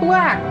 men in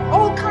black,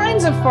 all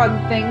kinds of fun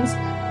things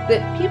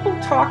that people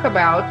talk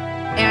about,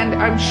 and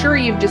I'm sure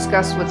you've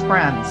discussed with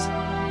friends.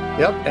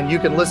 Yep, and you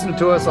can listen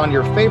to us on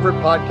your favorite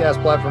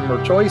podcast platform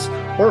of choice,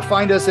 or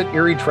find us at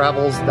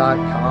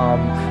erietravels.com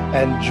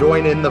and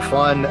join in the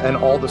fun and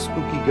all the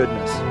spooky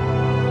goodness.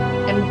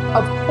 And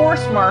of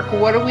course, Mark,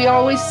 what do we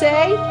always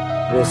say?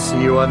 We'll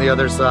see you on the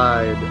other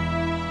side.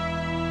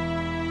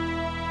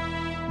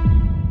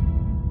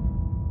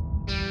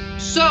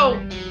 So,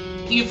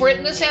 you've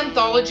written this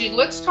anthology.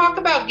 Let's talk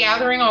about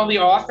gathering all the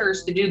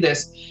authors to do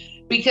this,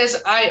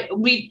 because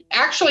we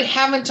actually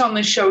haven't on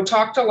this show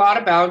talked a lot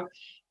about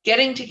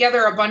getting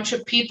together a bunch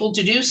of people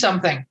to do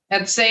something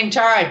at the same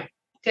time,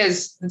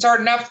 because it's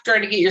hard enough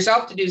trying to get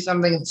yourself to do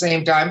something at the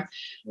same time,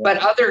 but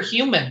other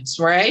humans,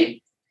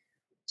 right?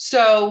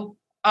 So,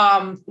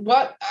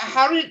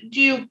 how did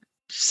you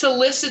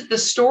solicit the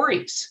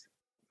stories?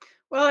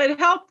 Well, it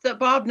helped that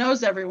Bob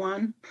knows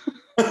everyone.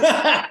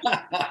 Bob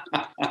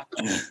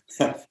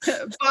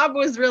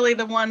was really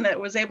the one that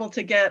was able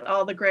to get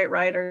all the great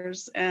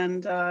writers,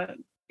 and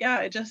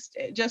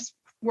it just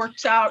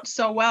worked out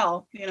so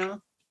well,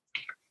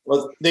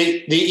 Well,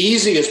 the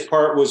easiest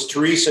part was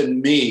Theresa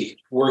and me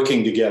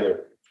working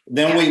together.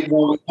 Then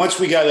once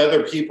we got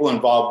other people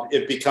involved,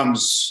 it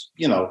becomes,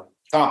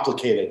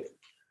 complicated.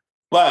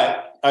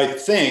 But I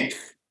think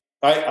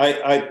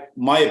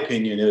my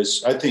opinion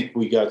is, I think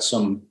we got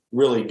some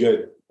really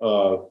good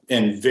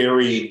and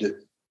varied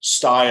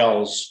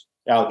styles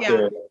out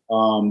there.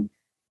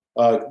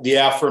 The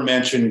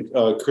aforementioned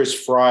Chris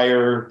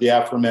Fryer, the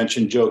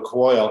aforementioned Joe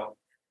Coyle.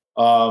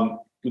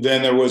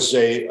 Then there was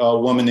a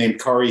woman named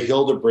Kari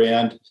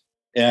Hildebrand,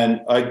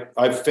 and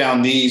I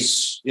found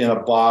these in a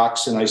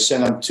box, and I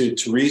sent them to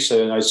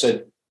Theresa, and I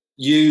said,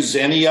 use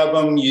any of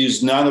them,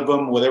 use none of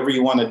them, whatever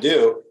you want to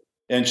do.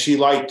 And she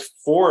liked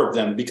 4 of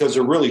them because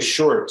they're really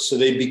short. So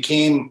they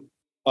became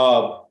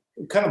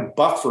kind of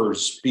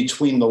buffers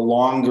between the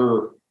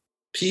longer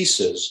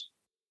pieces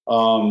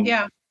for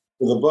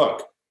the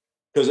book.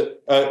 Because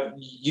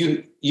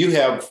you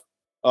have,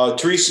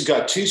 Theresa's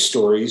got 2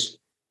 stories,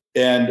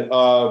 and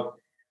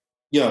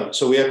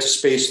so we have to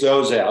space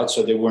those out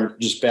so they weren't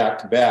just back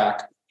to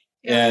back.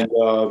 And,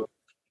 so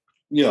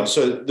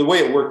the way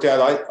it worked out,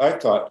 I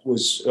thought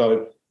was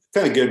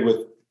kind of good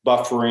with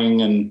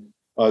buffering and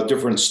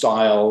different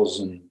styles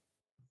and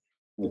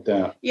like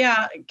that.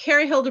 Yeah.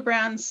 Kari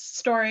Hildebrand's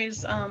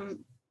stories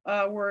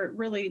were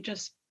really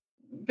just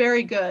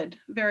very good,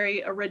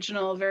 very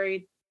original,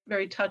 very,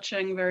 very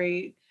touching,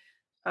 very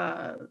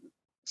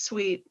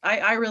sweet.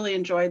 I really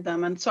enjoyed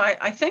them. And so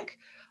I think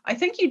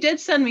you did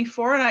send me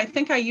 4, and I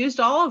think I used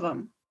all of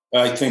them.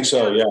 I think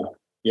so.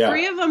 Yeah.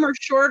 3 of them are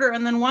shorter,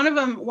 and then one of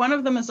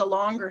them is a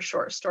longer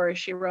short story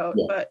she wrote.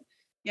 But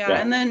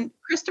and then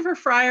Christopher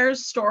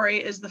Fryer's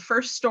story is the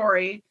first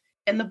story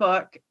in the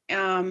book,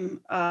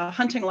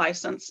 Hunting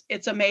License.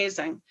 It's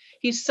amazing.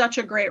 He's such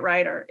a great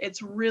writer.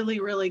 It's really,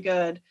 really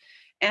good.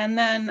 And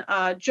then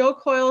Joe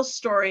Coyle's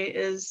story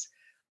is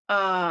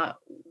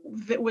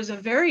it was a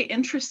very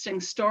interesting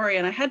story,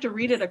 and I had to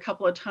read it a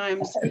couple of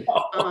times.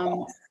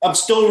 I'm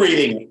still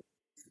reading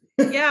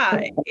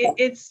it.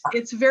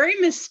 It's very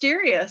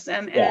mysterious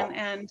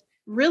and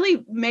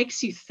really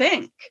makes you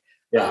think.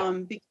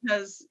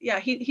 Because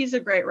he's a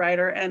great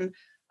writer, and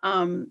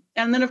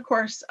then of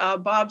course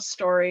Bob's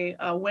story,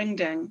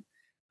 Wingding,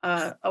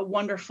 a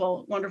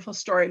wonderful, wonderful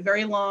story,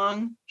 very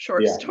long,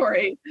 short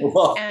story,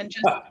 and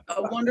just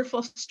a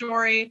wonderful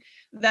story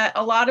that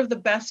a lot of the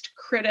best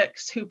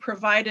critics who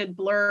provided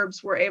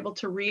blurbs were able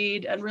to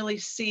read and really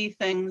see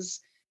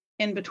things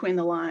in between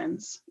the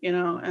lines,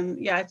 and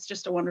it's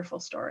just a wonderful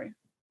story.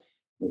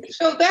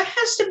 So that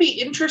has to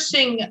be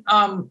interesting,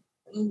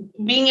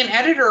 being an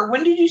editor.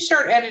 When did you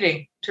start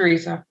editing,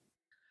 Theresa?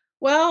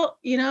 Well,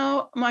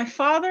 my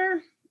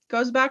father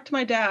goes back to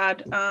my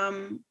dad.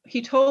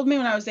 He told me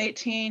when I was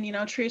 18,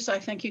 Theresa, I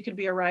think you could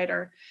be a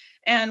writer.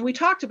 And we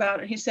talked about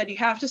it. He said, you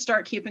have to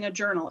start keeping a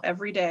journal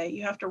every day.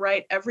 You have to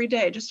write every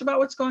day just about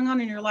what's going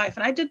on in your life.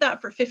 And I did that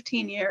for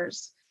 15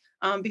 years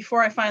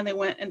before I finally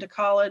went into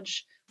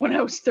college when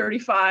I was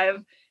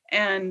 35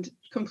 and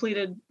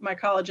completed my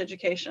college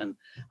education.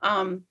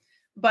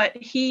 But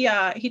he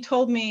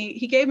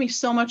gave me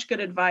so much good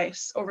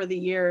advice over the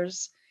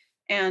years.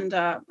 And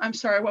I'm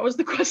sorry, what was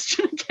the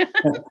question again?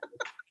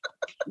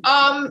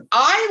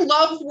 I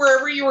loved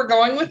wherever you were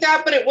going with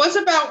that, but it was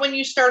about when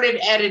you started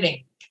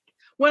editing.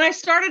 When I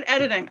started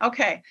editing,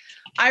 okay.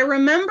 I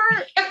remember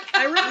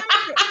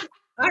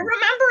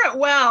it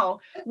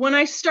well. When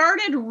I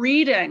started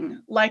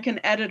reading like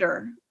an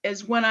editor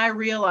is when I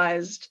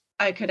realized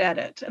I could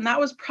edit. And that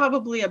was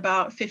probably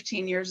about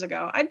 15 years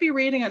ago. I'd be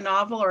reading a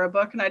novel or a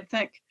book and I'd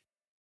think,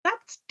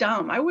 that's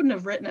dumb. I wouldn't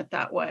have written it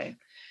that way.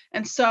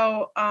 And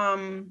so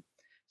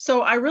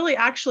I really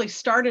actually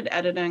started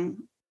editing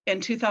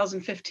in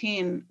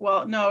 2015.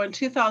 Well, no, in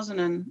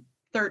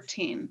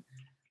 2013,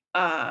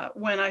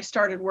 when I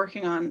started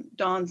working on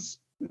Dawn's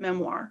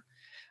memoir.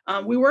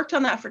 We worked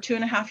on that for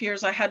 2.5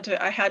 years. I had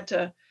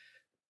to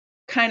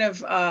kind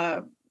of,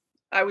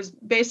 I was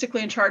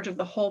basically in charge of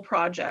the whole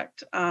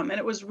project. And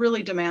it was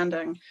really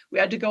demanding. We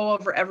had to go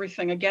over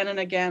everything again and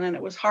again. And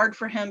it was hard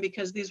for him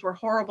because these were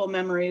horrible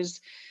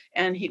memories.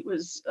 And he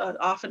was,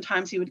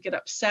 oftentimes he would get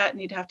upset and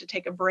he'd have to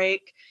take a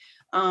break.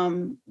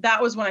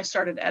 That was when I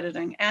started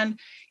editing. And,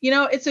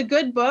 it's a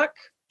good book.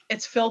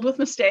 It's filled with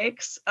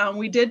mistakes.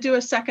 We did do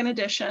a second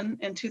edition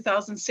in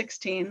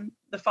 2016,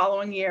 the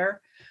following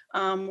year,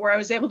 where I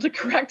was able to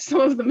correct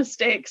some of the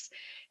mistakes.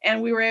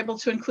 And we were able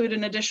to include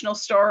an additional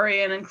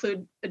story and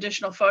include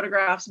additional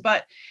photographs.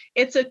 But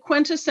it's a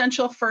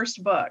quintessential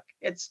first book.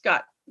 It's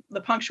got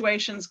the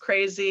punctuation's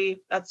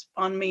crazy. That's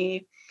on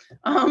me.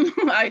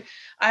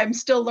 I'm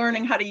still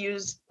learning how to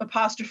use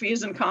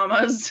apostrophes and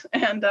commas.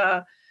 And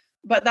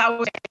but that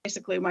was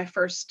basically my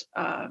first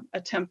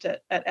attempt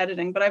at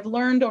editing. But I've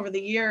learned over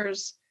the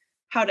years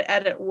how to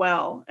edit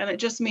well. And it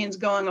just means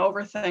going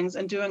over things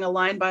and doing a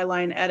line by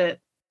line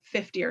edit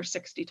 50 or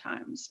 60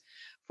 times.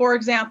 For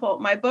example,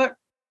 my book,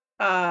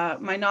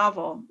 my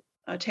novel,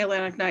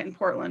 Taylanic Night in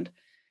Portland,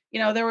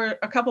 there were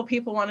a couple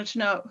people wanted to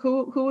know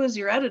who is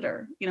your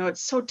editor?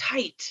 It's so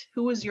tight.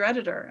 Who is your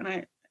editor?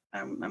 And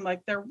I'm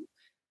like,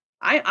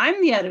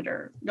 I'm the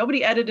editor.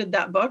 Nobody edited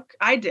that book.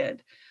 I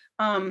did.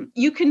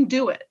 You can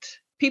do it.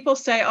 People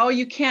say, oh,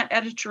 you can't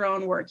edit your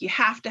own work. You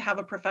have to have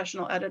a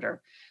professional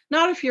editor.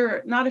 Not if you're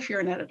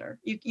an editor.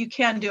 You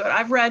can do it.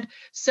 I've read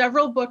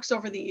several books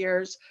over the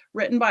years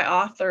written by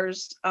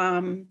authors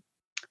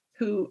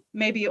who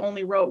maybe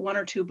only wrote 1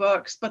 or 2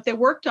 books, but they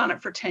worked on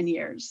it for 10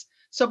 years.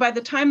 So by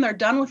the time they're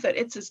done with it,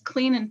 it's as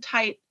clean and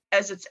tight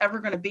as it's ever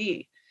going to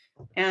be.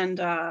 And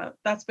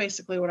that's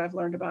basically what I've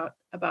learned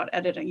about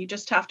editing. You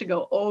just have to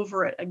go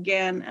over it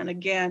again and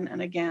again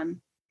and again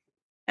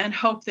and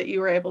hope that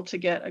you were able to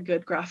get a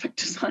good graphic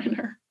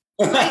designer.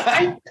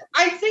 I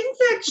think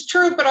that's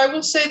true, but I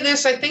will say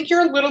this. I think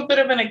you're a little bit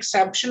of an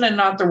exception and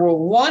not the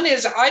rule. One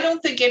is I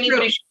don't think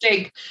anybody should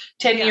take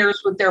 10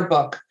 years with their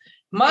book.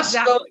 Must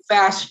go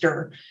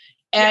faster.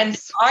 And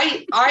yes.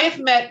 I have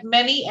met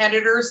many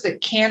editors that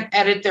can't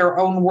edit their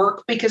own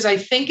work because I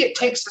think it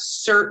takes a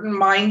certain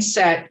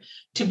mindset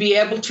to be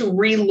able to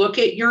relook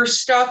at your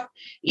stuff.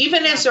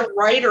 Even as a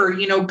writer,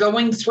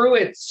 going through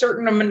it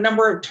certain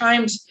number of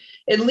times,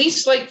 at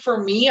least like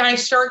for me, I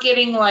start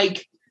getting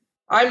like,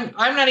 I'm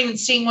not even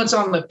seeing what's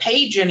on the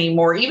page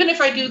anymore. Even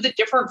if I do the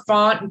different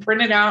font and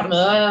print it out and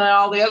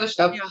all the other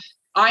stuff,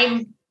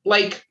 I'm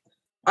like,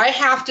 I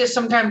have to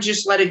sometimes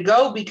just let it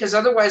go because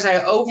otherwise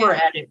I over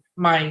edit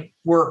my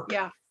work.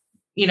 Yeah.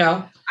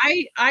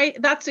 I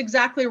that's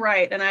exactly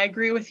right. And I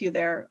agree with you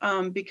there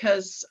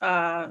because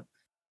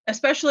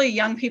especially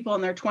young people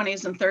in their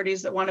 20s and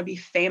 30s that want to be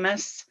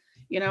famous,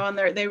 and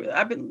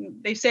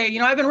they say,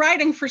 I've been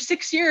writing for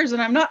 6 years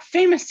and I'm not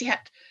famous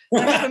yet.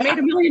 I haven't made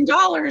 $1 million,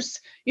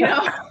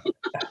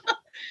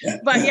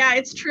 But yeah,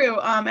 it's true.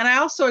 And I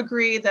also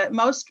agree that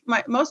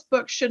most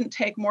books shouldn't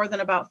take more than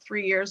about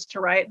 3 years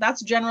to write.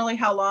 That's generally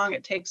how long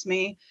it takes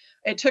me.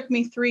 It took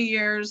me 3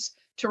 years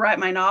to write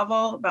my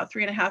novel, about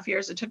 3.5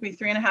 years. It took me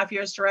 3.5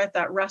 years to write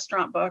that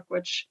restaurant book,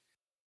 which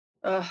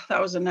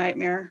that was a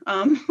nightmare.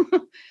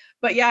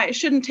 But yeah, it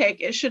shouldn't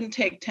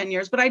take 10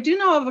 years. But I do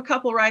know of a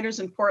couple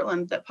writers in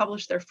Portland that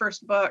published their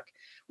first book.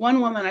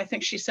 One woman, I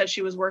think she said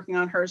she was working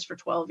on hers for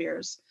 12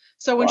 years.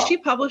 So when she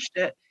published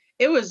it,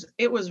 it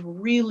was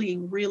really,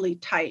 really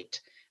tight.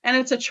 And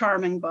it's a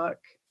charming book.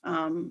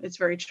 It's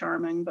very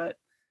charming, but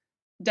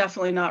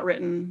definitely not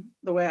written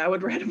the way I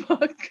would write a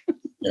book.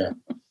 Yeah.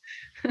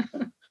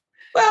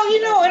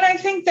 Well, and I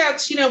think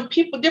that's,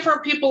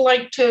 different people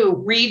like to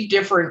read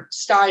different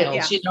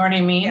styles. You know what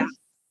I mean?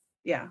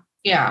 Yeah.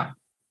 Yeah.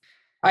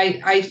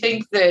 I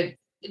think that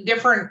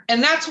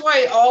and that's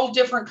why all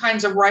different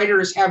kinds of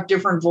writers have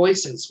different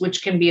voices,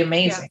 which can be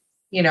amazing,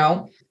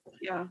 Yeah.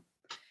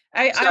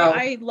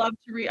 I love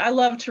to read. I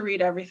love to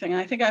read everything.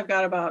 I think I've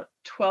got about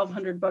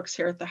 1,200 books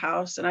here at the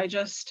house, and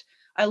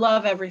I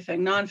love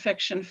everything,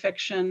 nonfiction,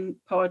 fiction,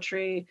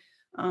 poetry,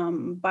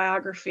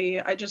 biography.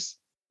 I just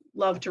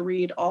love to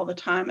read all the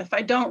time. If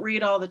I don't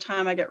read all the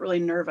time, I get really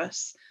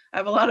nervous. I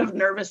have a lot of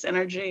nervous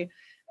energy.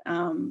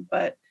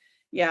 But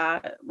yeah,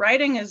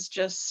 writing is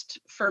just,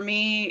 for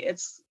me,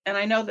 and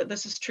I know that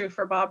this is true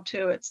for Bob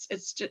too.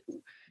 It's just,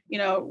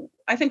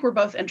 I think we're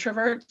both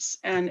introverts,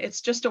 and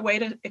it's just a way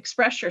to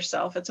express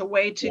yourself. It's a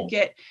way to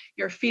get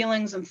your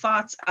feelings and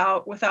thoughts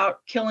out without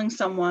killing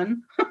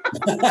someone.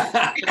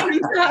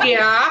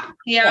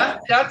 Yeah,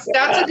 that's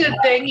a good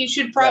thing. You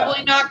should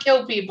probably not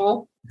kill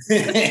people.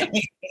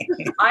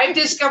 I've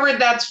discovered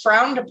that's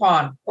frowned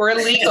upon or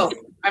illegal.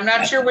 I'm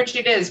not sure which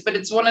it is, but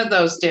it's one of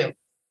those two.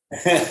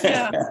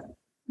 Yeah.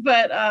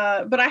 But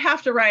I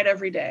have to write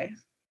every day.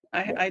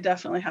 I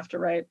definitely have to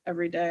write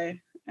every day.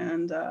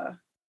 And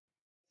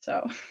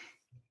so.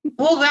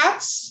 Well,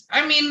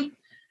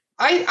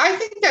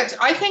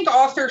 I think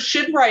authors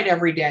should write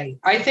every day.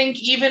 I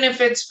think even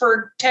if it's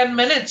for 10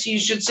 minutes, you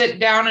should sit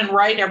down and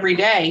write every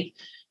day,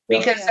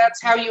 because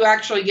that's how you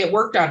actually get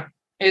work done,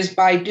 is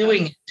by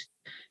doing it.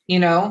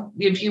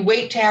 If you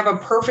wait to have a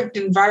perfect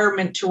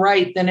environment to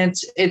write, then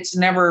it's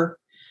never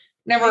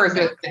a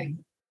good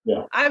thing.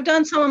 Yeah. I've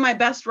done some of my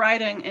best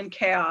writing in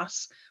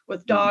chaos,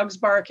 with dogs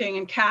barking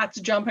and cats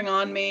jumping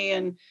on me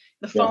and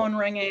the phone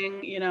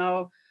ringing,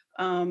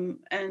 I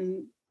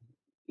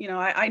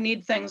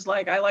need things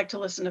like, I like to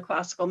listen to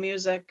classical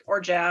music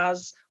or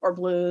jazz or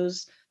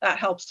blues. That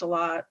helps a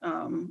lot.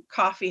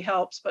 Coffee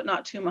helps, but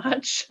not too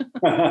much.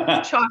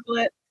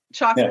 Chocolate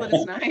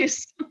is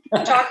nice.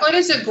 Chocolate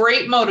is a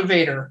great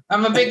motivator.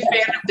 I'm a big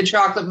fan of the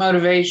chocolate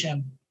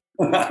motivation.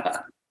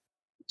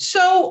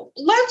 So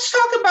let's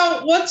talk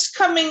about what's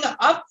coming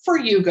up for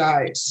you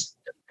guys.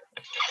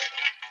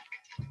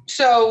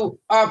 So,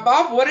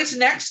 Bob, what is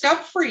next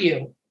up for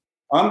you?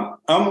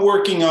 I'm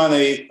working on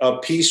a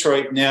piece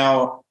right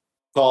now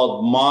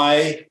called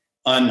My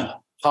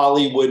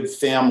Unhollywood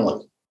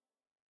Family.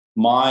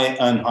 My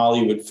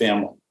Unhollywood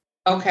Family.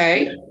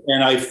 Okay.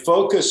 And I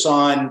focus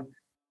on,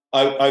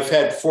 I've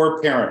had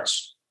 4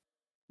 parents.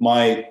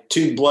 My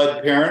 2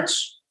 blood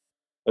parents,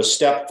 a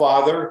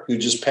stepfather who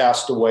just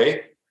passed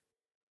away,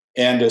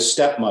 and a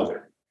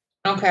stepmother.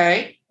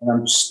 Okay. And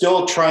I'm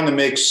still trying to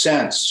make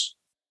sense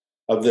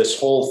of this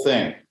whole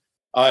thing.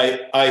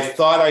 I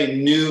thought I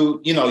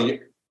knew,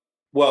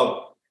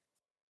 well,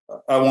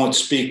 I won't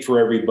speak for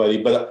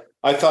everybody, but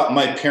I thought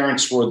my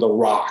parents were the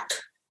rock.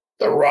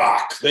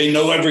 They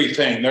know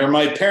everything. They're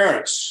my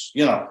parents,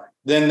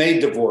 Then they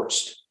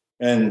divorced.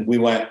 And we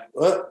went,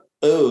 oh,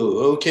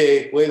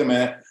 okay, wait a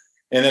minute.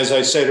 And as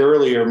I said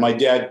earlier, my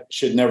dad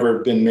should never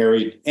have been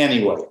married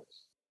anyway.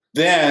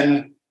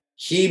 Then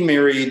he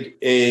married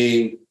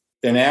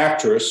an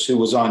actress who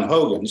was on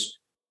Hogan's,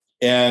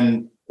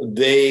 and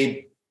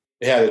they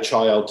had a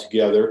child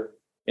together,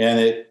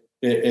 and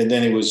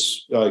then he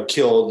was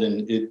killed,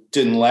 and it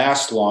didn't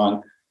last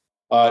long.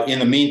 In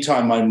the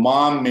meantime, my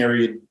mom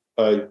married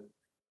I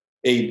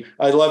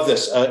love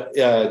this.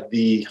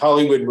 The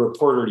Hollywood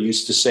Reporter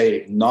used to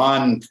say,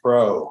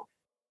 non-pro.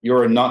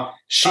 You're a non.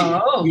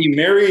 He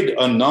married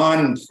a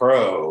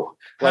non-pro.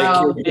 Like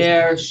how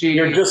dare she?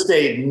 You're just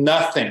a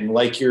nothing.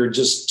 Like you're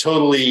just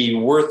totally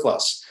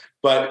worthless.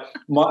 But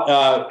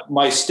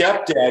my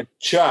stepdad,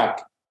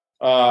 Chuck,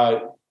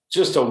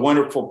 just a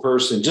wonderful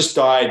person, just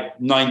died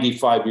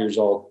 95 years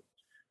old.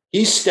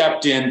 He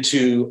stepped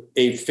into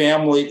a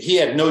family. He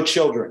had no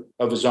children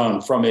of his own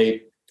from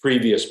a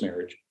previous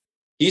marriage.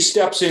 He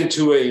steps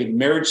into a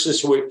marriage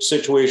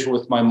situation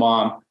with my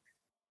mom.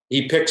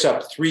 He picks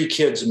up 3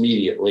 kids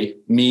immediately,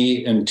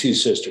 me and 2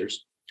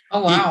 sisters.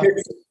 Oh, wow.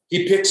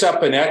 He picks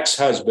up an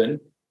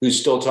ex-husband who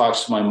still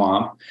talks to my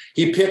mom.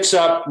 He picks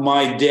up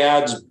my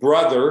dad's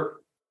brother,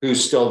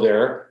 who's still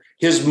there,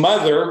 his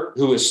mother,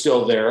 who is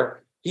still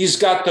there. He's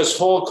got this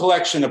whole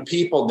collection of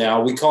people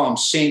now. We call him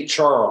St.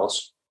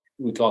 Charles.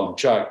 We call him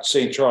Chuck,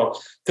 St.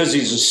 Charles, because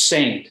he's a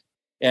saint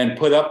and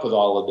put up with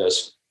all of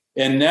this.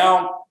 And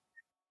now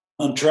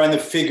I'm trying to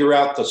figure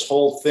out this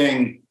whole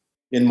thing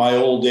in my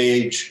old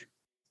age.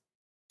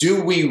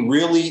 Do we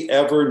really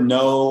ever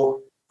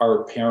know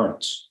our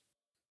parents?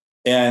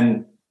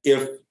 And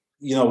if,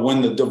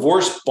 when the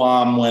divorce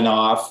bomb went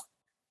off,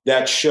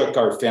 that shook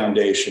our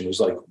foundation. It was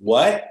like,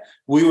 what?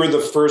 We were the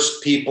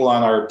first people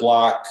on our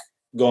block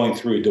going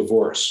through a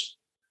divorce.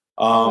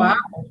 Wow.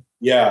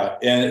 Yeah.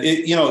 And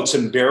it's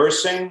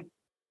embarrassing.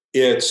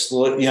 It's,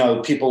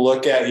 people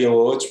look at you,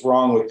 well, what's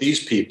wrong with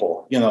these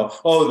people?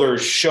 Oh, they're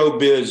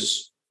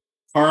showbiz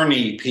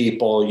carny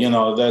people,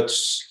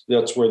 that's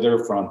where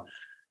they're from.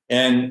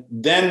 And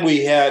then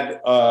we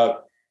had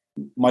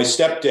my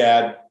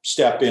stepdad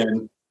step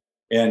in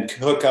and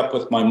hook up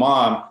with my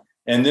mom.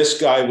 And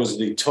this guy was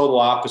the total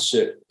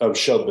opposite of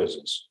show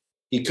business.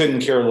 He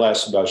couldn't care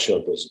less about show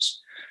business.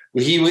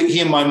 He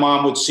and my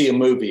mom would see a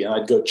movie, and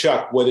I'd go,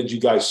 Chuck, what did you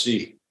guys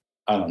see?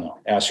 I don't know.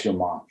 Ask your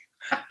mom.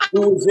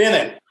 Who was in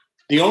it?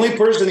 The only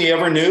person he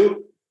ever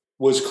knew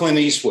was Clint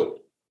Eastwood.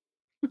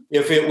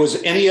 If it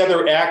was any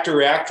other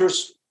actor or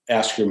actress,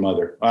 ask your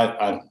mother.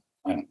 I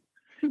don't.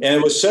 And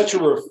it was such a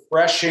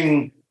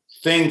refreshing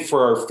thing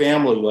for our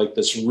family, like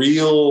this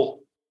real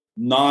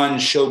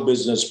non-show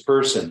business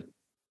person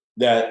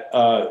that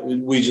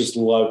we just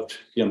loved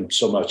him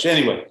so much.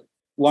 Anyway,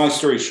 long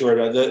story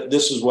short,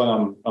 this is what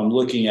I'm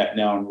looking at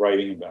now and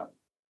writing about.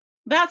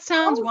 That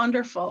sounds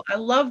wonderful. I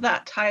love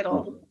that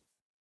title.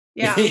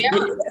 Yeah.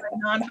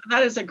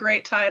 That is a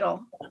great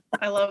title.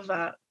 I love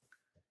that.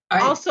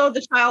 Also,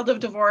 the child of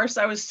divorce.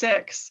 I was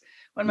 6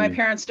 when my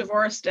parents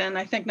divorced in,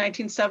 I think,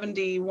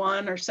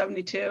 1971 or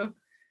 72.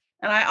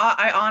 And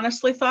I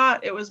honestly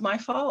thought it was my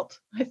fault.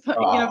 I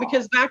thought,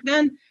 because back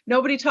then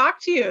nobody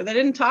talked to you. They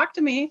didn't talk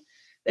to me.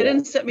 They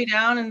didn't sit me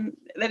down, and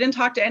they didn't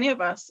talk to any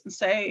of us and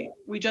say,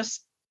 we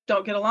just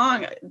don't get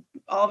along.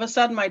 All of a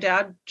sudden, my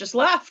dad just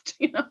left,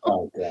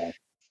 Oh, God.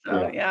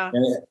 So, yeah.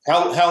 And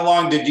how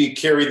long did you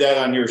carry that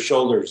on your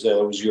shoulders that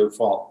it was your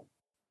fault?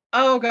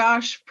 Oh,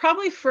 gosh,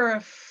 probably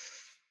for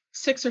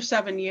 6 or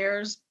 7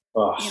 years,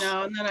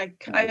 and then I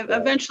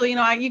eventually,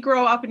 you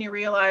grow up and you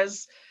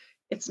realize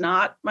it's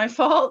not my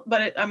fault.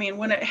 But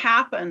when it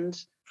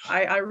happened,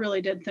 I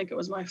really did think it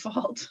was my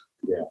fault.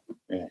 Yeah.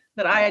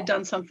 That I had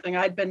done something.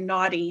 I'd been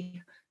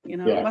naughty. It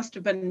must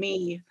have been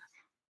me.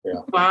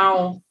 Yeah.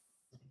 Wow.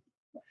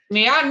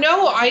 Yeah,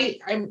 no,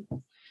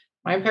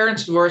 my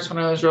parents divorced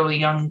when I was really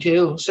young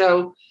too.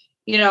 So,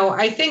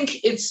 I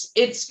think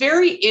it's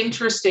very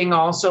interesting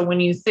also when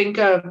you think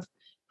of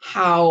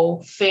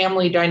how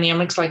family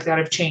dynamics like that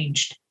have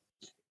changed.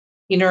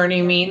 You know what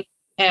I mean?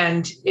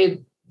 And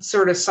it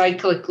sort of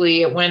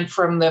cyclically, it went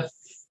from the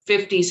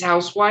 50s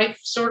housewife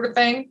sort of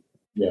thing.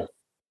 Yeah.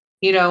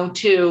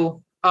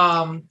 To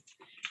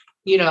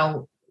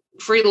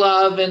free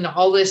love and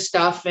all this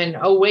stuff. And,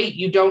 oh, wait,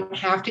 you don't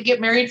have to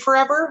get married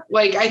forever.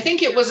 Like, I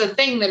think it was a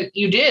thing that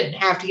you did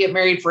have to get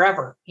married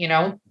forever,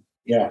 Yeah.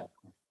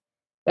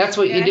 That's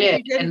what you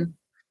did. And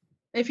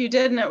if you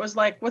didn't, it was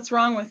like, what's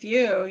wrong with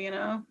you,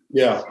 Yeah.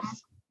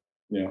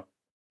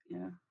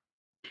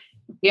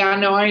 Yeah,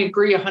 no, I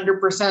agree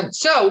 100%.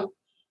 So,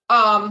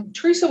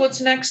 Theresa,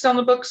 what's next on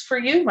the books for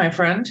you, my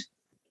friend?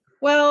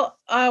 Well,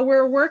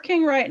 we're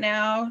working right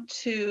now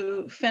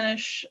to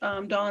finish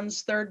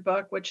Dawn's 3rd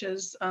book, which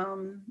is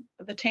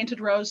The Tainted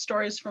Rose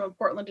Stories from a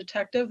Portland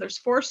Detective. There's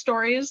 4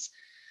 stories.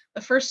 The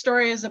first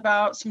story is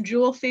about some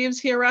jewel thieves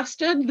he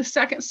arrested. The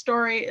second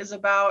story is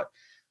about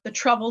the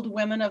troubled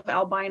women of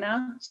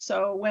Albina.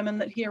 So women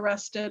that he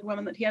arrested,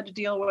 women that he had to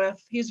deal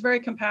with. He's very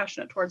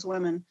compassionate towards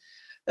women.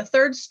 The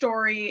third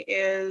story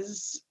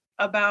is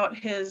about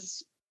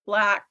his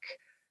Black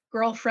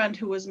girlfriend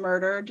who was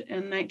murdered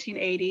in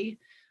 1980.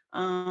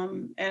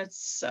 And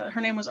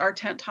her name was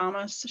Artent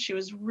Thomas. She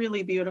was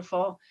really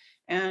beautiful,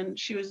 and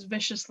she was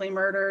viciously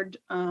murdered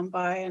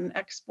by an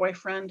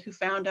ex-boyfriend who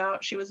found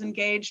out she was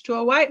engaged to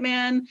a white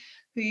man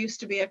who used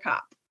to be a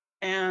cop.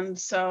 And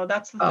so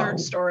that's the third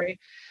story.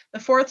 The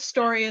fourth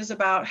story is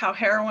about how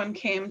heroin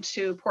came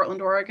to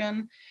Portland,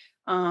 Oregon.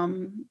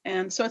 And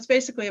so it's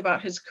basically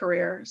about his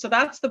career. So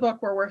that's the book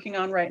we're working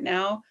on right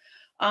now.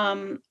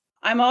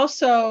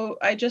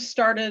 I just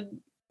started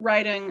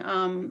writing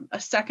a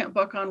second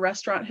book on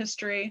restaurant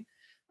history,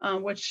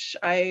 which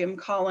I am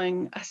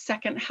calling A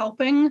Second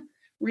Helping,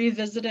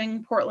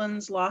 Revisiting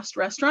Portland's Lost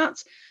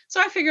Restaurants. So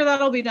I figure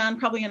that'll be done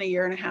probably in a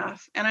year and a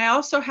half. And I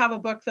also have a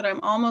book that I'm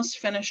almost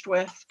finished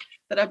with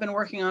that I've been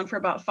working on for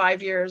about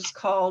 5 years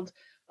called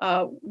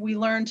We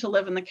Learn to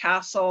Live in the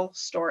Castle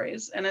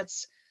Stories. And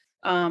it's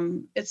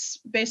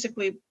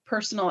basically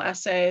personal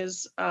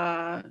essays,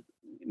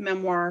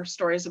 memoir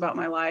stories about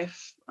my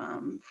life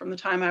from the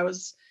time I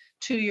was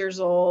 2 years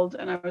old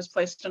and I was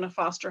placed in a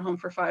foster home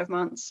for 5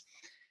 months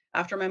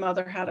after my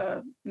mother had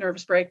a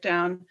nervous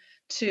breakdown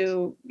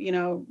to,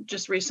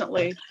 just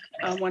recently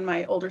when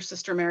my older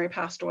sister Mary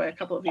passed away a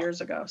couple of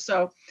years ago.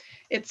 So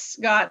it's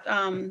got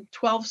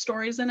 12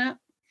 stories in it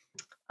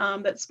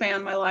that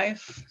span my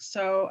life.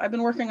 So I've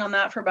been working on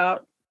that for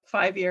about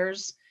 5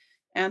 years,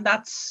 and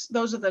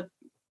those are the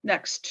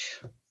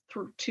next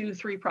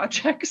 2-3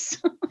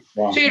 projects.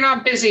 Wow. So you're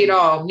not busy at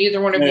all.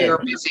 Neither one of you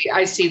are busy.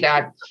 I see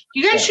that.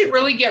 You guys should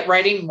really get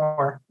writing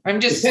more. I'm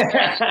just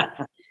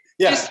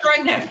just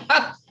throwing that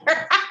out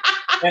there.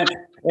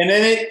 and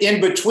then in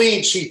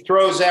between, she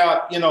throws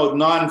out,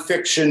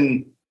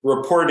 nonfiction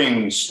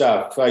reporting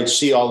stuff I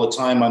see all the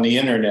time on the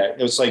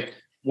internet. It's like,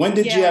 when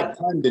did you have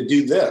time to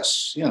do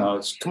this?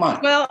 Come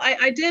on. Well,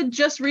 I did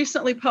just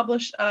recently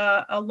publish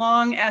a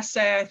long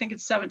essay. I think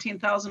it's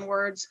 17,000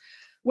 words,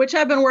 which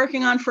I've been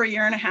working on for a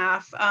year and a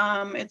half.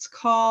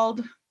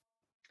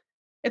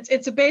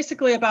 It's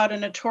basically about a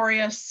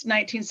notorious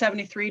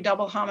 1973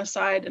 double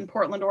homicide in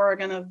Portland,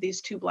 Oregon of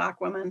these 2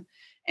 Black women.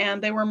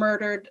 And they were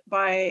murdered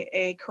by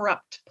a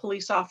corrupt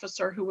police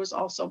officer who was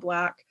also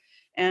Black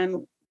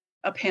and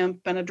a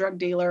pimp and a drug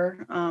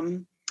dealer.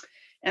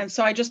 And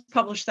so I just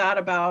published that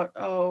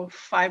about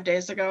 5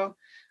 days ago.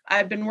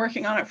 I've been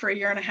working on it for a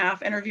year and a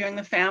half, interviewing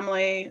the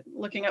family,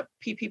 looking up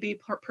PPB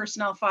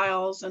personnel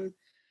files, and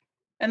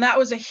that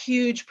was a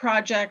huge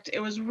project. It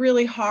was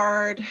really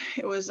hard.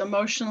 It was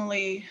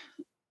emotionally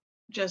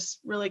just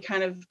really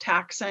kind of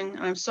taxing,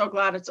 and I'm so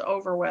glad it's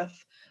over with.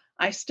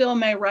 I still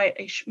may write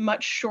a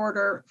much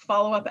shorter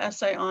follow-up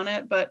essay on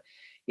it, but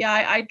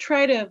yeah, I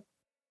try to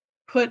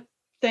put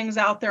things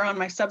out there on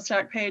my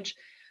Substack page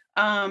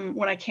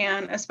when I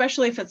can,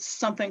 especially if it's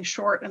something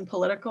short and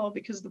political,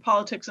 because the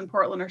politics in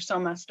Portland are so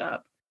messed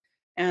up.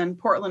 And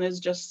Portland is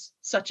just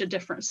such a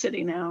different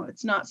city now.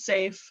 It's not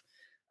safe.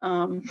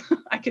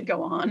 I could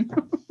go on.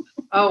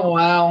 Oh,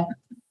 wow.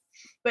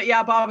 But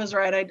yeah, Bob is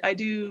right. I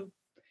do.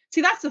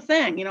 See, that's the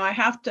thing. You know,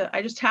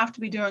 I just have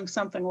to be doing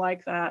something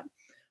like that,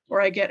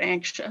 or I get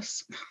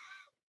anxious.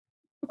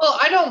 Well,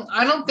 I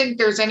don't think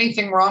there's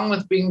anything wrong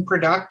with being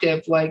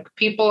productive. Like,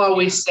 people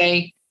always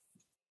say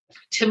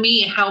to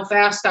me how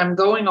fast I'm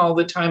going all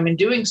the time and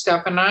doing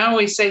stuff. And I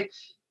always say,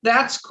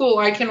 that's cool.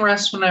 I can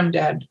rest when I'm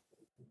dead.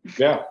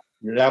 Yeah,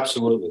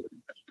 absolutely.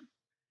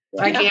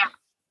 I can't.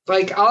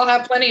 Like, I'll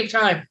have plenty of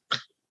time.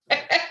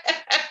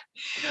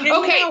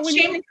 Okay.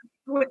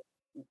 Well,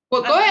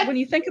 go ahead. When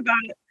you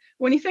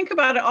think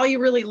about it, all you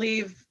really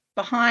leave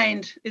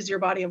behind is your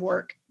body of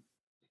work.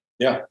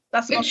 Yeah.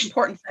 That's the most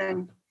important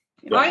thing.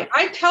 You know?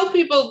 I tell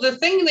people the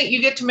thing that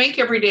you get to make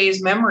every day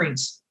is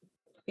memories.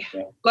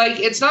 Yeah. Like,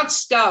 it's not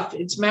stuff,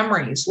 it's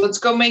memories. Let's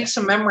go make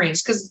some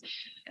memories. Because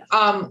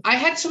I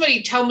had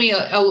somebody tell me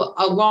a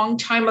long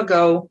time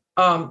ago,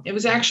 it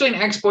was actually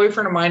an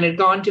ex-boyfriend of mine had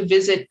gone to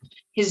visit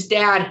his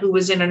dad, who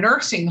was in a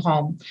nursing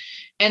home.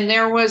 And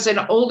there was an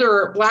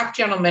older Black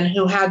gentleman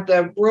who had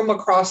the room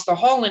across the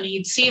hall, and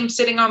he'd see him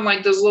sitting on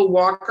like those little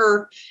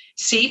walker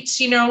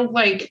seats, you know,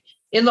 like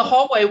in the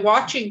hallway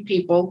watching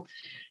people.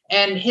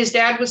 And his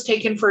dad was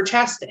taken for a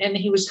test, and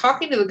he was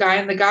talking to the guy,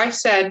 and the guy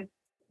said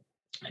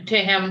to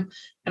him,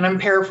 and I'm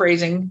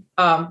paraphrasing,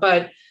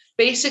 but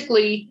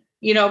basically,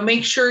 you know,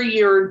 make sure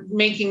you're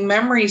making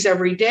memories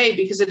every day,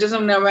 because it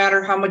doesn't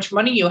matter how much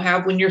money you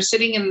have when you're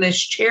sitting in this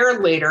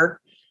chair later.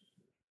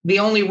 The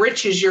only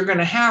riches you're going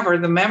to have are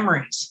the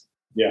memories.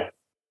 Yeah.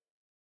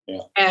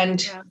 Yeah.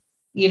 And,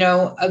 you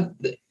know,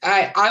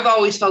 I've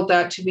always felt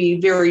that to be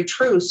very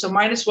true. So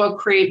might as well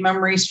create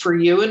memories for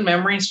you and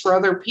memories for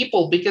other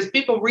people, because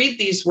people read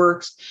these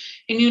works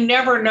and you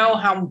never know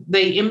how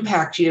they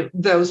impact you,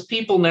 those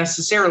people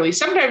necessarily.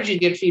 Sometimes you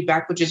get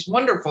feedback, which is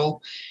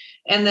wonderful.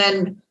 And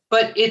then,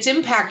 but it's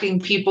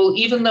impacting people,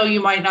 even though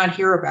you might not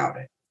hear about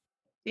it.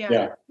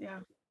 Yeah.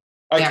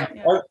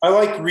 I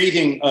like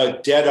reading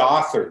dead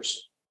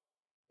authors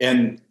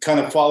and kind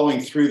of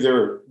following through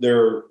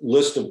their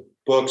list of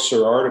books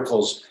or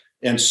articles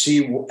and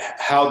see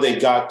how they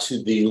got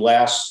to the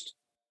last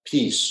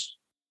piece.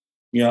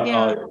 You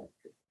know,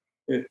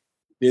 it's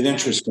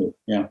interesting.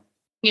 Yeah.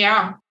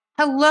 Yeah.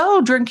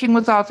 Hello, Drinking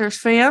with Authors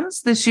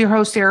fans. This is your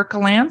host, Erica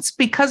Lance.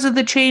 Because of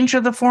the change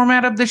of the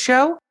format of the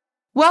show,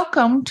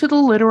 welcome to the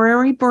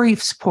literary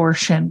briefs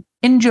portion.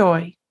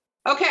 Enjoy.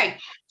 Okay.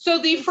 So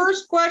the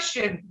first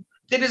question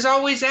that is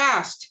always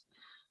asked,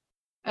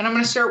 and I'm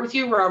going to start with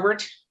you,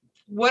 Robert.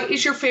 What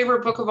is your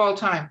favorite book of all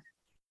time?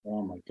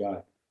 Oh my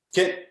God.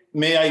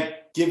 May I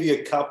give you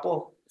a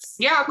couple?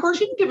 Yeah, of course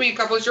you can give me a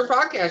couple. It's your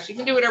podcast. You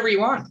can do whatever you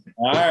want.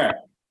 All right.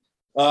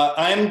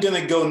 I'm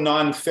going to go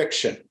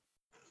nonfiction.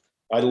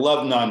 I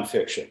love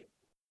nonfiction.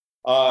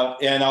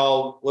 And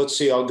I'll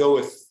go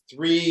with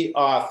 3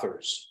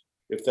 authors,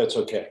 if that's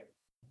okay.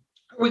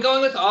 Are we going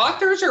with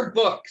authors or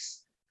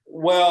books?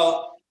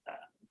 Well,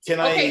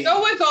 Okay,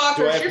 go with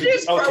authors. You're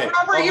just,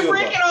 Robert, you're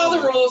breaking all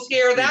the rules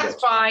here. That's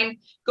fine.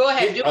 Go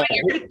ahead. Do what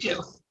you're going to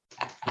do.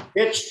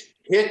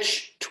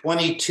 Hitch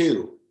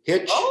 22.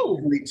 Hitch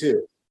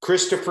 22.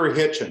 Christopher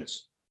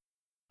Hitchens.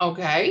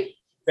 Okay.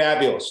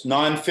 Fabulous.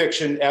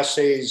 Nonfiction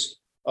essays,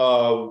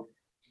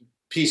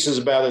 pieces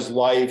about his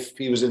life.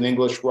 He was an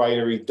English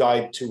writer. He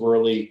died too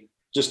early.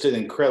 Just an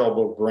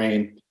incredible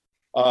brain.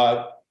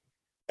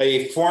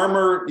 A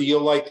former,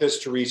 you'll like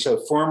this, Theresa,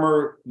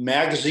 former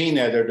magazine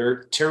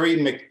editor, Terry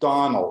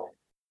McDonald,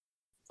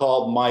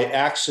 called My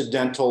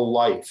Accidental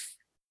Life.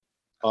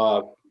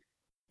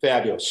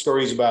 Fabulous.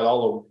 Stories about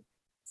all the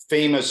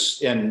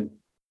famous and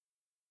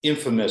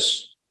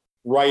infamous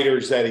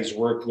writers that he's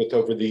worked with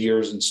over the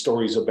years and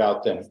stories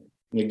about them.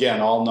 And again,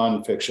 all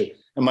nonfiction.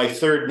 And my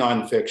third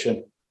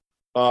nonfiction,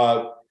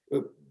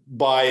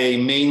 by a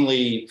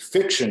mainly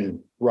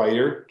fiction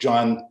writer,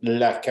 John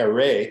Le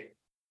Carré.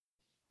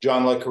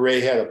 John Le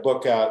Carré had a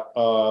book out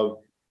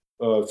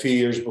a few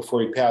years before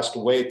he passed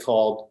away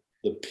called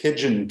The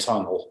Pigeon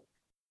Tunnel.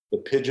 The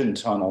Pigeon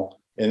Tunnel.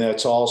 And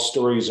that's all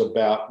stories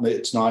about,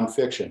 it's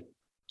nonfiction.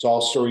 It's all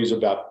stories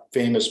about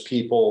famous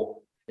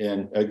people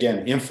and,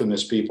 again,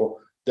 infamous people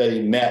that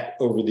he met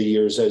over the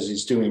years as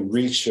he's doing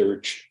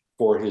research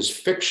for his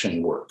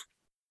fiction work.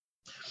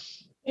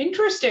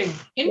 Interesting.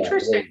 Yeah,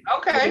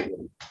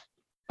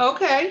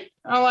 Okay.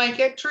 I like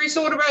it.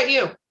 Theresa, what about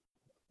you?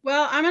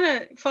 Well, I'm going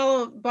to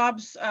follow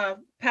Bob's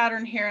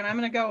pattern here, and I'm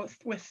going to go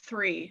with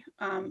 3.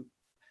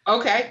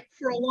 Okay.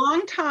 For a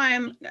long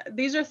time,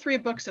 these are 3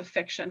 books of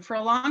fiction. For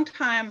a long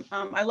time,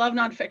 I love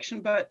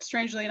nonfiction, but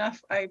strangely enough,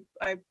 I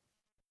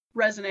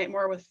resonate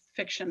more with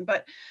fiction.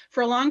 But for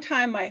a long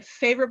time, my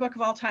favorite book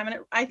of all time, and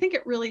I think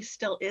it really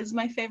still is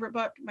my favorite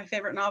book, my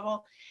favorite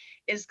novel,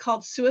 is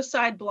called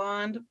Suicide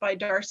Blonde by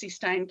Darcy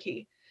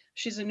Steinke.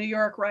 She's a New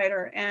York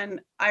writer,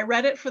 and I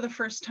read it for the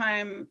first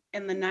time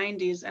in the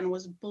 90s and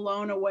was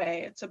blown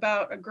away. It's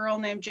about a girl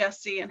named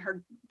Jessie and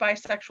her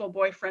bisexual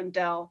boyfriend,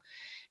 Del,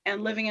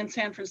 and living in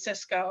San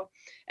Francisco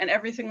and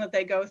everything that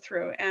they go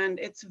through. And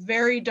it's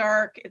very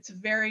dark, it's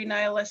very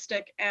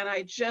nihilistic, and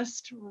I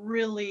just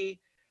really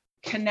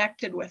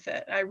connected with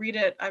it. I've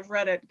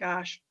read it,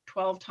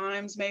 12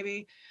 times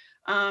maybe.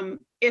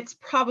 It's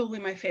probably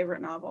my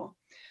favorite novel.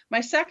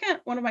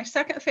 One of my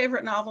second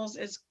favorite novels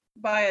is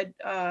by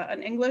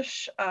an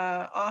English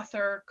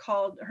author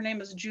her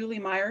name is Julie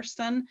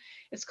Meyerson.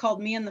 It's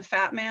called Me and the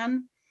Fat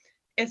Man.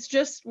 It's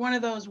just one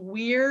of those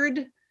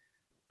weird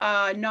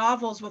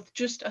novels with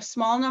just a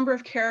small number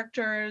of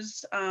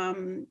characters.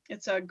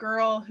 It's a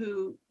girl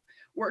who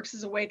works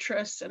as a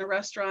waitress in a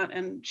restaurant,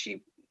 and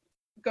she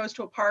goes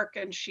to a park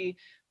and she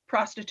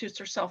prostitutes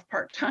herself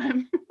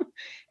part-time.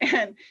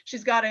 And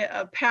she's got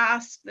a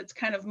past that's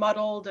kind of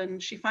muddled,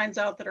 and she finds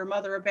out that her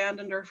mother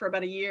abandoned her for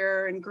about a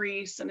year in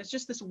Greece, and it's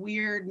just this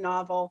weird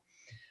novel.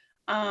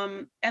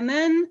 And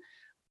then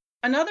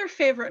another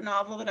favorite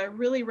novel that I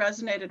really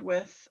resonated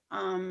with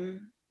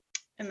in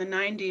the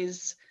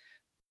 90s,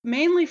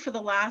 mainly for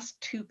the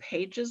last 2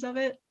 pages of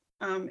it,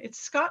 it's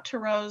Scott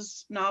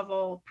Turow's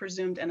novel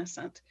Presumed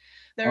Innocent.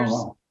 There's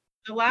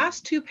the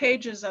last 2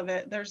 pages of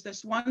it, there's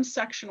this one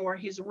section where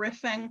he's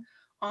riffing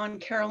on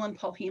Carolyn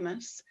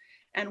Polhemus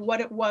and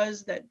what it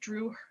was that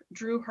drew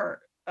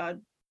her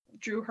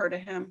to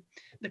him,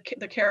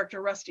 the character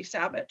Rusty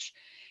Savage.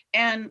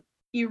 And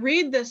you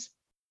read this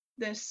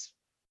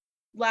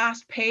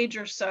last page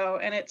or so,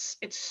 and it's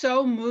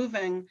so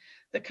moving,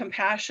 the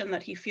compassion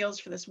that he feels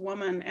for this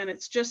woman. And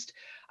it's just,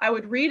 I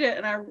would read it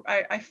and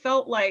I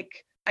felt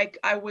like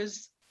I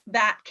was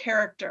that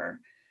character,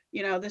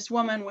 this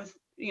woman with,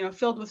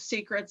 filled with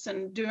secrets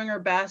and doing her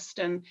best.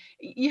 And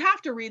you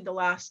have to read the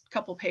last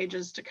couple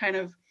pages to kind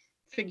of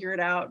figure it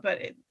out. But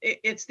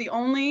it's the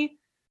only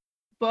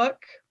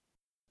book,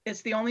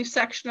 it's the only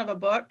section of a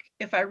book,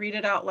 if I read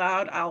it out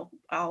loud,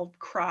 I'll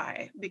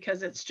cry,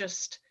 because it's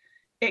just,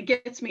 it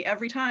gets me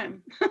every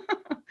time.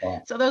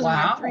 Wow. So those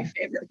are my 3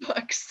 favorite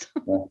books.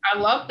 I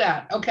love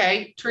that.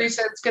 Okay,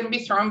 Theresa, it's going to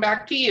be thrown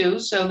back to you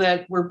so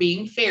that we're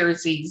being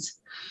fairsies,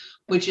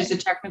 which is a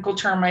technical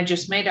term I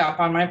just made up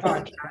on my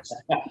podcast.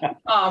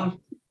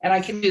 And I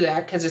can do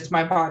that because it's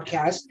my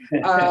podcast.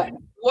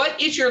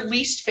 What is your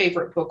least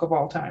favorite book of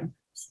all time?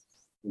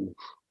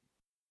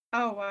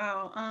 Oh,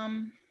 wow.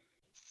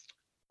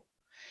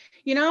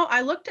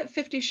 I looked at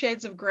 50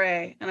 Shades of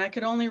Grey, and I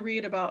could only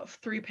read about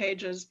 3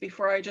 pages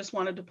before I just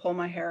wanted to pull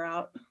my hair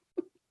out.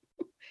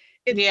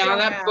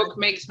 That book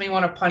makes me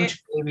want to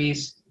punch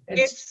babies.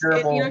 It's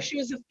terrible.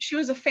 She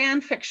was a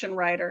fan fiction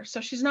writer,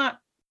 so she's not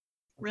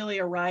really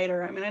a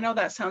writer. I mean, I know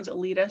that sounds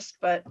elitist,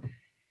 but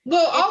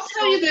well, I'll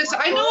tell you this.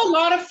 I know a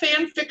lot of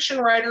fan fiction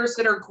writers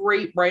that are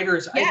great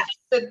writers. Yes.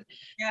 I think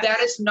that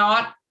is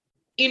not,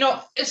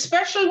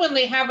 especially when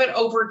they have it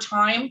over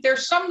time.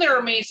 There's some that are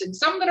amazing,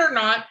 some that are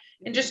not.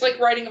 And just like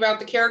writing about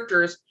the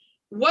characters,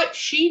 what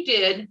she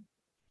did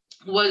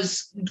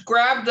was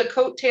grab the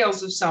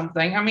coattails of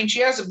something. I mean,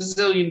 she has $1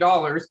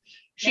 bazillion.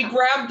 She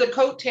grabbed the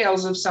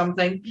coattails of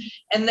something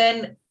and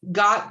then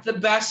got the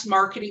best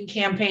marketing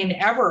campaign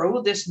ever.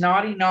 Oh, this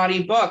naughty,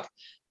 naughty book.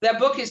 That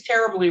book is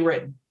terribly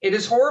written. It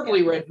is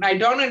horribly written. I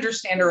don't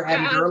understand her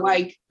editor.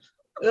 Like,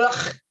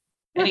 ugh.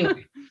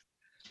 Anyway.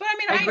 But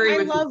I mean,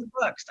 I love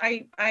books.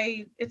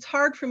 It's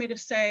hard for me to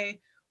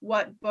say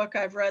what book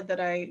I've read that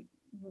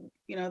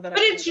But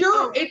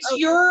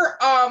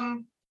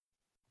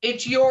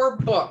it's your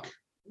book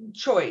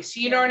choice.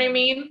 You know what I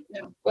mean?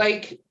 Yeah.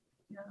 Like,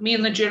 me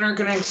and the Jen are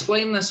going to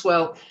explain this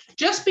well.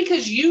 Just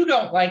because you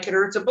don't like it,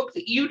 or it's a book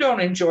that you don't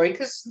enjoy,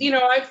 because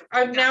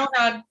I've now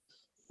had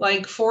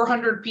like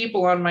 400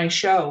 people on my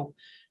show.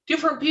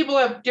 Different people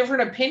have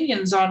different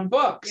opinions on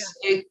books.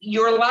 Yeah.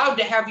 You're allowed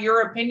to have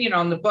your opinion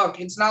on the book.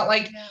 It's not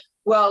like,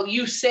 well,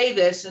 you say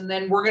this and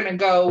then we're going to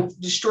go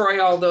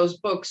destroy all those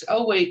books.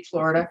 Oh, wait,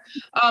 Florida.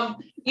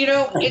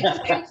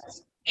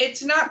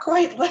 It's not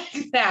quite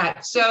like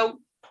that. So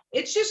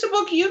it's just a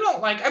book you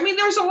don't like. I mean,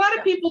 there's a lot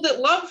of people that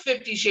love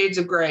 50 Shades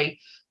of Grey.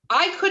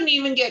 I couldn't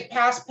even get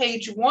past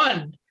page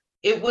 1.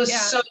 It was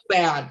so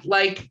bad.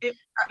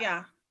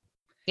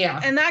 Yeah.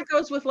 And that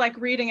goes with like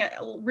reading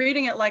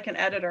it like an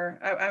editor.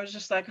 I was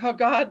just like, oh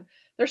God,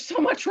 there's so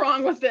much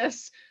wrong with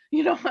this.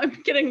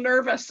 I'm getting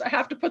nervous. I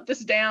have to put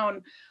this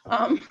down.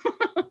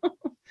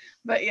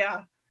 But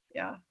yeah.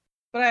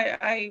 But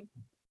I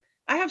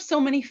have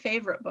so many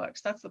favorite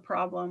books. That's the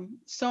problem.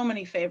 So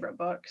many favorite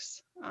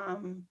books.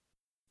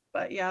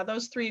 But yeah,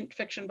 those 3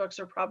 fiction books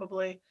are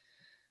probably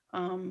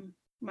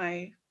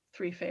my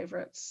 3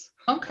 favorites.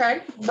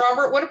 Okay.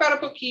 Robert, what about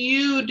a book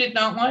you did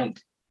not like?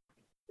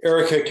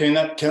 Erica, can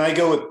I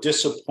go with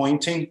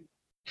disappointing?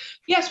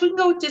 Yes, we can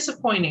go with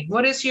disappointing.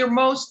 What is your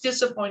most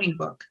disappointing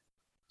book?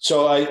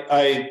 So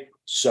I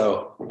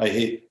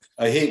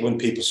hate when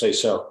people say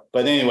so.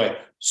 But anyway,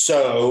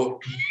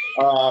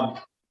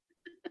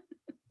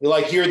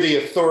 like you're the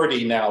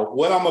authority now.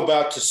 What I'm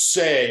about to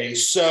say,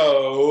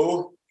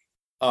 no.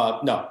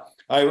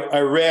 I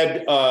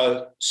read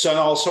Sun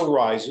Also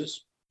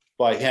Rises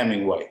by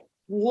Hemingway.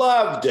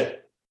 Loved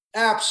it.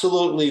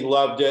 Absolutely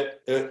loved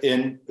it.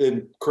 And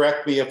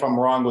correct me if I'm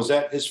wrong, was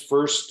that his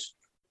first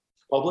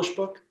published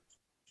book?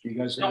 You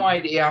guys know? No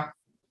idea.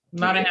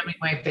 Not a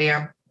Hemingway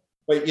fan.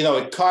 But,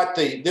 it caught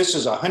this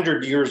is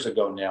 100 years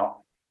ago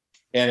now,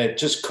 and it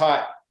just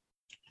caught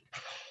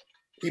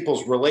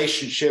people's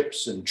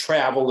relationships and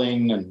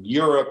traveling and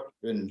Europe.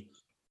 And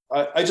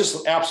I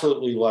just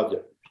absolutely loved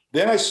it.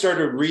 Then I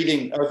started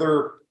reading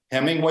other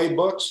Hemingway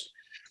books,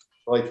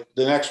 like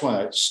the next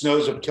one,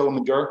 Snows of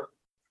Kilimanjaro.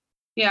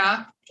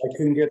 Yeah. I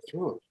couldn't get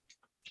through it.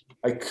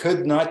 I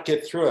could not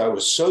get through it. I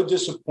was so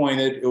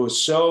disappointed. It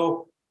was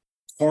so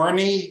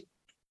corny.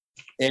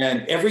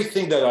 And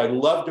everything that I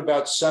loved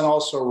about Sun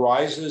Also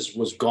Rises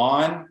was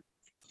gone.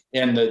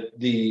 And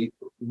the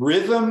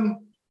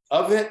rhythm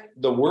of it,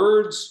 the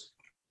words,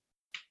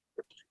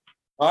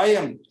 I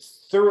am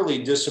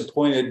thoroughly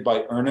disappointed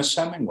by Ernest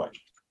Hemingway.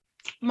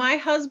 My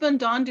husband,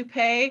 Don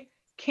DuPay,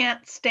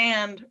 can't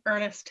stand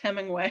Ernest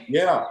Hemingway.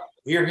 Yeah,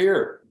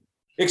 here.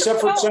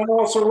 Except for Sun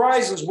Also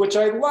Rises, which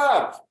I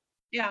love.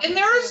 Yeah. And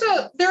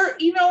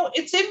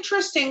it's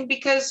interesting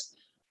because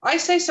I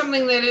say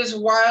something that is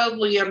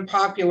wildly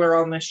unpopular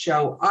on this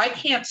show. I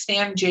can't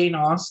stand Jane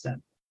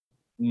Austen.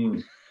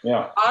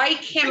 Yeah. I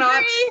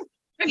cannot.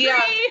 Agree.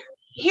 Yeah.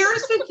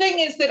 Here's the thing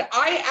is that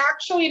I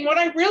actually, and what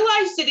I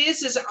realized it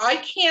is I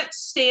can't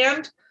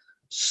stand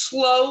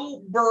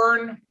slow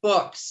burn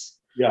books.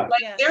 Yeah.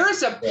 There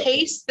is a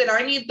pace that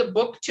I need the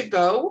book to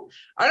go.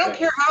 I don't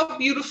care how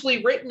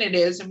beautifully written it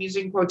is. I'm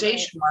using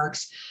quotation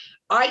marks.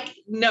 I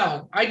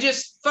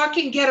just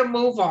fucking get a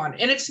move on.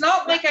 And it's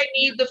not like I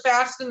need the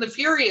Fast and the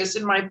Furious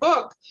in my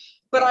book,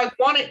 but I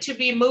want it to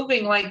be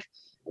moving. Like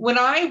when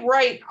I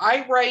write,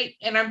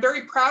 and I'm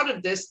very proud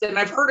of this, and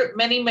I've heard it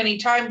many, many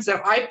times,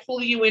 that I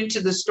pull you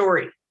into the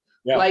story.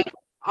 Yeah. Like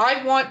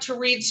I want to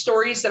read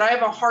stories that I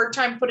have a hard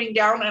time putting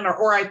down,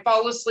 or I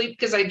fall asleep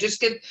because I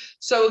just get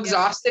so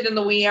exhausted in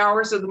the wee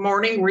hours of the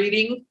morning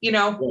reading,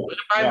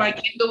 by my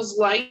Kindle's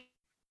light.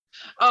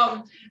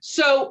 I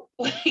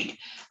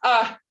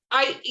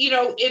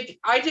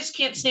just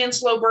can't stand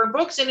slow burn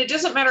books, and it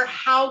doesn't matter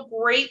how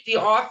great the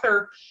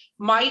author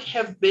might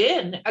have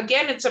been.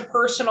 Again, it's a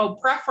personal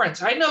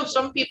preference. I know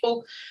some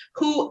people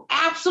who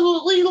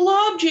absolutely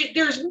love Jane.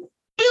 There's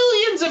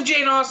billions of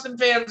Jane Austen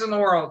fans in the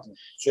world.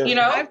 Sure.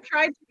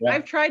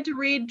 I've tried to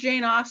read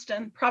Jane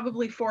Austen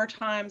probably 4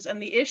 times,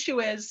 and the issue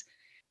is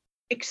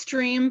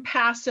extreme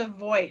passive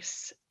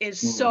voice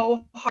is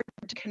so hard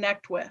to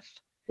connect with.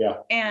 Yeah.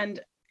 And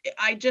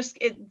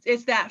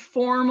it's that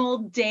formal,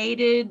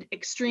 dated,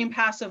 extreme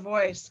passive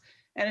voice,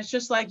 and it's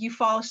just like you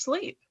fall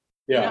asleep.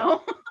 Yeah.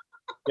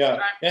 Yeah.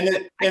 And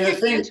the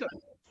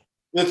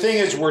thing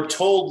is, we're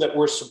told that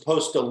we're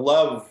supposed to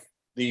love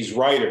these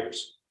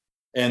writers,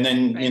 and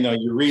then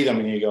you read them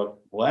and you go,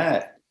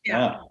 what?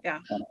 Yeah.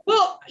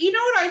 Well, you know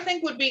what I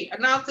think would be,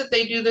 not that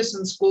they do this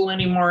in school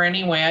anymore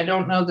anyway. I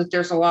don't know that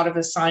there's a lot of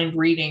assigned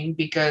reading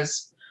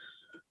because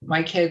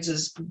my kids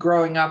is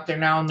growing up. They're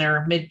now in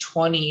their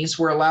mid-20s.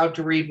 We're allowed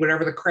to read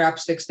whatever the crap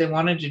sticks they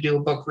wanted to do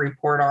a book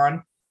report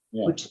on,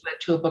 which led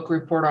to a book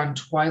report on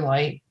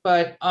Twilight.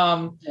 But,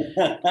 I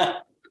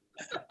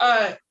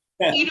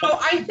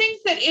think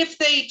that if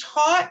they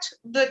taught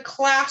the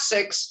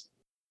classics,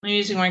 I'm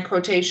using my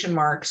quotation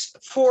marks,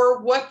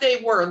 for what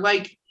they were,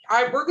 like,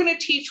 we're going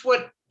to teach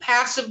what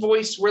passive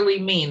voice really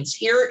means.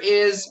 Here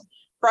is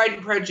Pride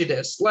and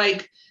Prejudice.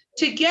 Like,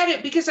 to get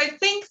it, because I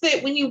think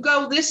that when you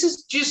go, this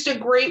is just a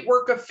great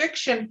work of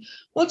fiction.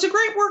 Well, it's a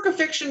great work of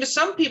fiction to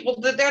some people.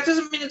 That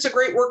doesn't mean it's a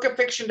great work of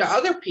fiction to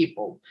other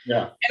people.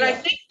 Yeah. And I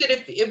think that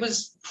if it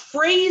was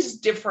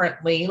phrased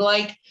differently,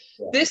 like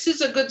this is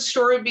a good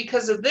story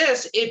because of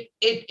this,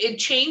 it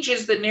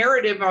changes the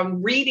narrative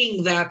on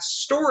reading that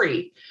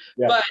story.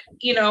 Yeah. But,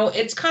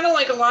 it's kind of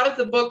like a lot of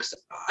the books,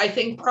 I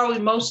think probably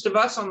most of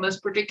us on this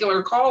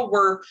particular call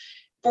were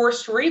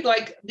forced to read.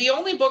 Like the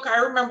only book I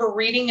remember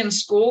reading in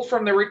school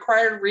from the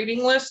required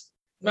reading list,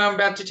 I'm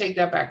about to take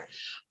that back.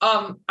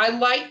 I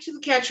liked The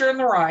Catcher in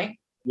the Rye.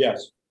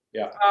 Yes.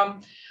 Yeah.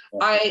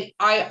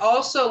 I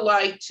also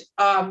liked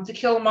To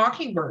Kill a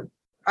Mockingbird.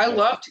 I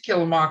love To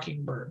Kill a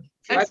Mockingbird.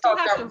 I still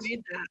have to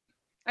read that.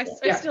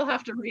 I still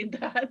have to read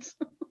that.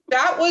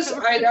 That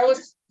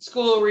was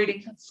school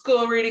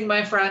reading,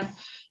 my friend,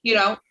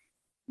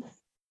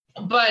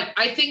 but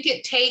I think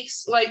it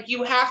takes, like,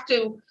 you have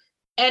to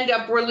end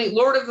up really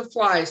Lord of the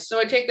Flies. So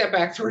I take that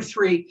back, 2 or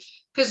 3,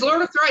 because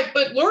Lord of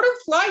the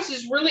Flies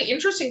is really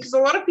interesting because a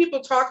lot of people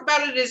talk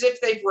about it as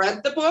if they've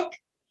read the book.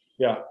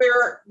 Yeah.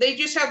 Where they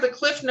just have the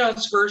Cliff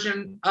Notes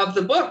version of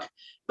the book,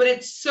 but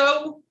it's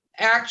so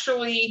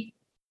actually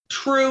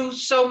true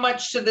so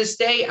much to this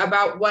day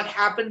about what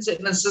happens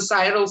in a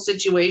societal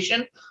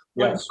situation.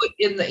 Yes.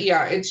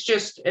 It's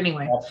just,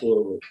 anyway.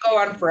 Absolutely. Go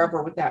on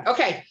forever with that.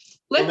 Okay.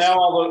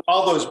 Now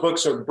all those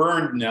books are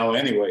burned now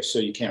anyway, so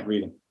you can't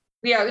read them.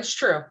 Yeah, it's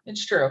true.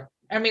 It's true.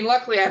 I mean,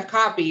 luckily I have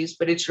copies,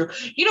 but it's true.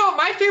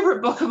 My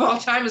favorite book of all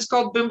time is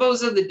called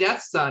Bimbos of the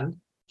Death Sun.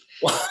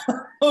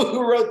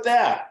 Who wrote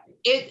that?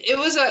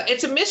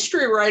 It's a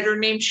mystery writer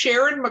named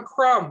Sharon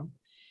McCrum.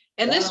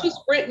 And this was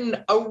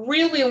written a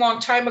really long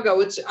time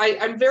ago.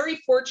 I'm very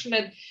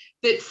fortunate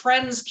that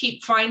friends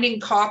keep finding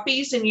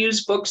copies in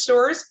used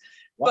bookstores.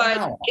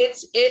 Wow. But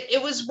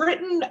it was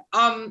written,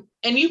 and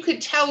you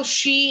could tell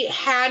she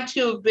had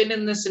to have been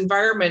in this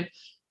environment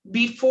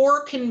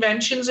before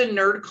conventions and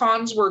nerd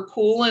cons were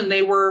cool and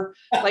they were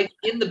like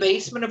in the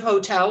basement of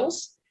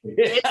hotels.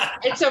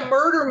 It's a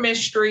murder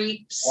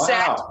mystery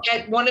set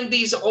at one of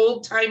these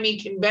old-timey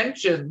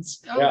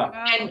conventions.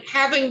 And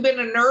having been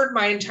a nerd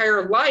my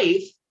entire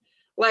life,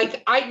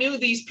 like I knew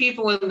these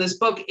people in this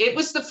book. It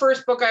was the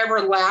first book I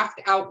ever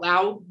laughed out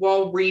loud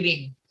while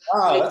reading.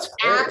 That's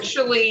great.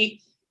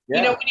 Actually,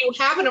 you know, when you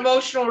have an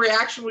emotional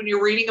reaction when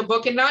you're reading a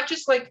book, and not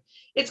just like,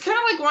 it's kind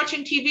of like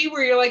watching TV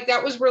where you're like,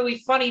 that was really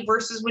funny,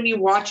 versus when you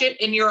watch it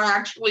and you're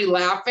actually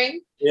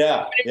laughing.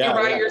 If you're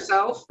by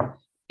yourself,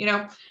 you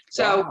know.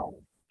 So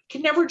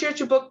can never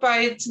judge a book by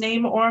its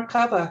name or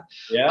cover.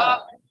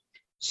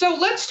 So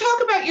let's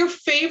talk about your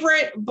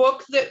favorite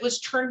book that was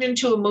turned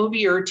into a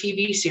movie or a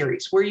TV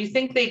series where you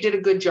think they did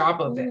a good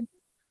job of it.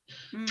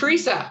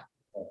 Theresa.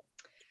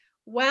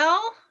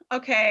 Well,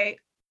 okay.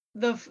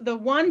 The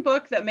one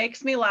book that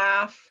makes me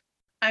laugh,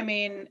 I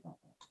mean,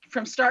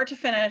 from start to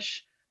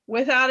finish,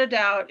 without a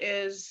doubt,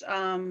 is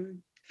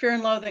Fear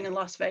and Loathing in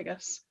Las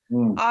Vegas.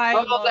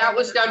 That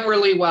was done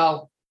really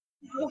well.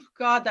 Oh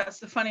God, that's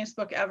the funniest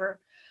book ever.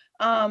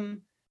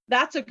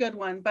 That's a good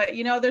one. But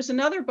you know, there's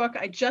another book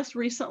I just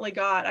recently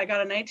got. I got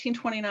a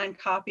 1929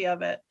 copy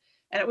of it,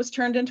 and it was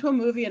turned into a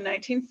movie in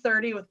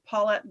 1930 with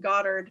Paulette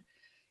Goddard.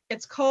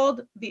 It's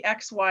called The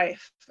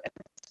Ex-Wife.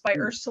 It's by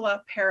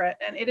Ursula Parrott,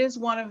 and it is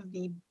one of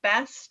the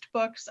best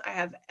books I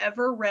have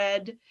ever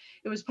read.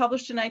 It was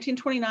published in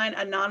 1929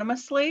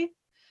 anonymously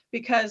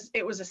because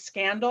it was a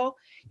scandal.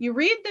 You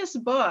read this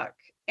book,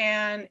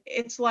 and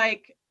it's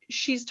like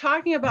she's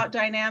talking about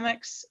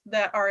dynamics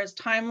that are as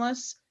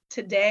timeless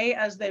today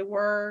as they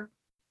were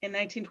in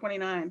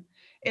 1929.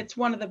 It's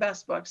one of the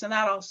best books, and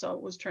that also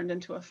was turned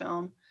into a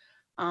film.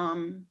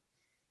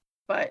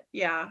 But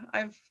yeah,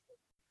 I've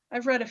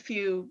read a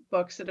few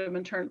books that have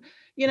been turned,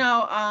 you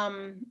know,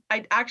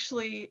 I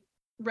actually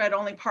read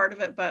only part of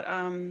it, but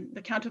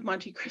The Count of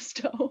Monte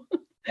Cristo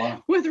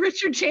with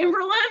Richard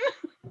Chamberlain.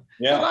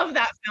 I love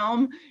that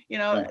film. You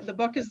know, the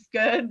book is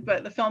good,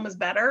 but the film is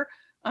better.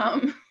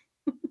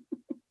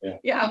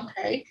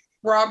 Okay.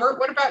 Robert,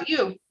 what about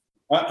you?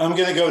 I'm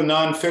going to go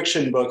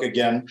nonfiction book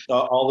again,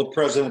 All the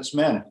President's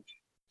Men.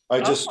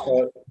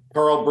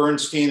 Carl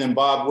Bernstein and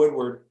Bob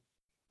Woodward.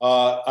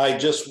 I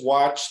just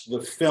watched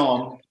the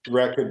film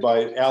directed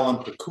by Alan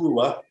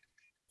Pakula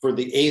for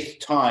the 8th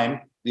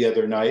time the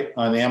other night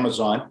on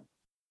Amazon,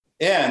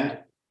 and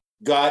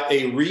got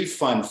a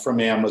refund from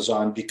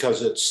Amazon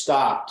because it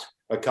stopped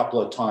a couple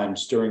of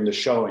times during the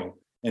showing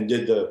and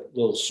did the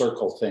little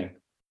circle thing.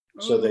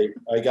 So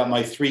I got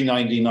my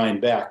 $3.99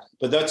 back.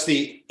 But that's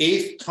the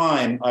 8th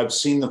time I've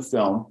seen the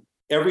film.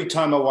 Every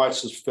time I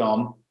watch this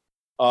film,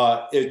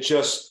 I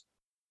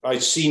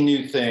see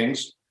new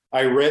things.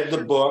 I read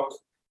the book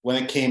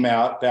when it came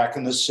out back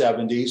in the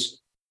 70s.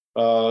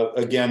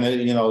 Again,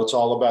 you know, it's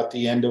all about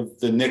the end of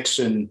the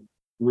Nixon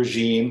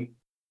regime.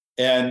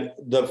 And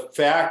the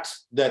fact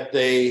that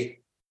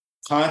they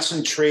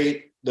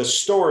concentrate, the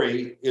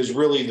story is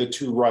really the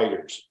two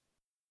writers.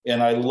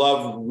 And I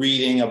love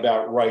reading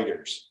about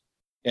writers.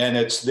 And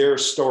it's their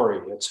story.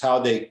 It's how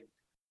they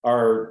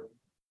are,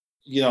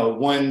 you know,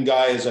 one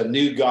guy is a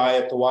new guy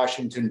at the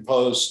Washington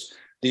Post.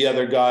 The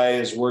other guy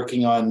is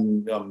working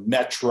on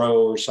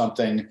Metro or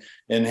something,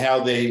 and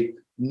how they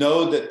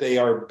know that they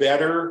are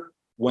better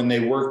when they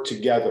work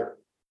together.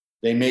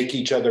 They make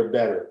each other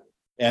better,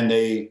 and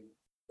they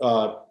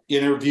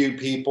interview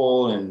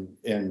people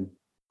and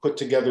put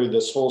together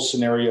this whole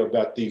scenario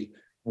about the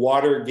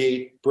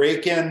Watergate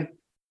break-in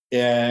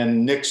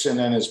and Nixon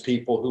and his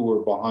people who were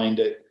behind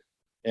it.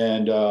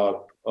 And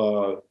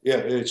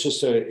it's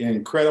just an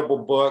incredible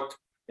book.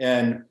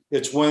 And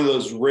it's one of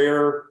those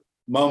rare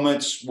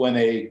moments when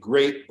a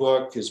great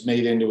book is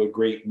made into a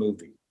great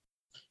movie.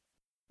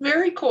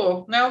 Very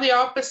cool. Now the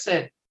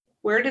opposite.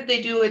 Where did they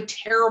do a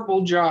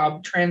terrible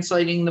job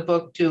translating the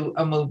book to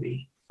a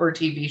movie or a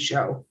TV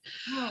show?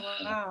 Oh,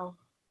 wow.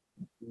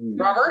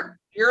 Robert,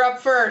 you're up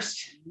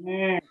first.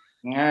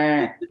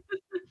 Wow.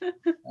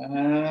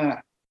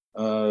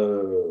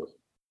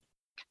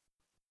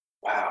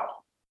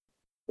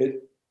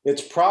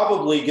 It's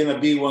probably going to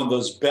be one of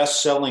those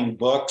best-selling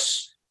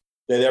books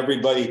that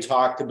everybody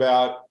talked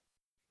about,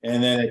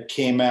 and then it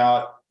came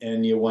out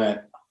and you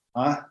went,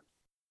 huh?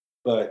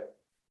 But,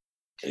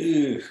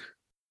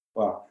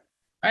 wow.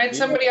 I had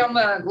somebody on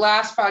the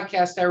last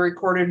podcast I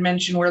recorded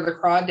mention Where the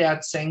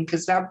Crawdads Sing,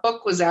 because that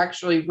book was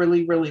actually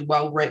really, really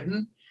well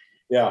written.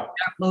 Yeah.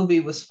 That movie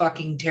was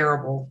fucking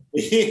terrible.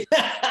 You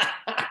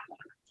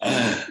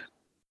know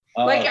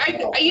what?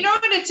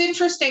 It's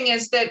interesting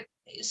is that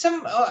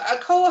a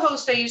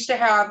co-host I used to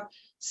have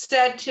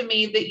said to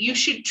me that you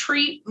should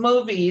treat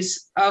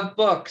movies of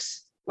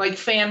books like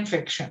fan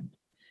fiction.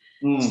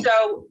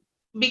 So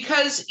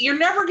because you're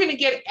never going to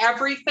get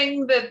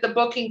everything that the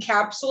book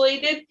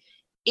encapsulated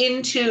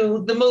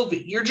into the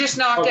movie. You're just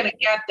not going to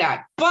get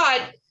that.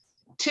 But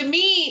to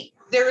me,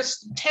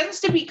 there's tends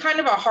to be kind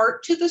of a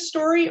heart to the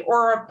story,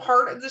 or a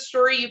part of the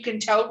story you can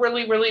tell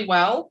really, really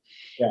well.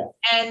 Yeah.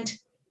 And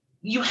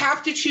you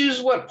have to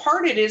choose what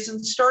part it is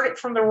and start it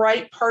from the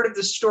right part of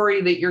the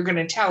story that you're going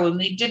to tell. And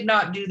they did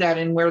not do that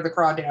in Where the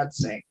Crawdads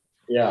Sing.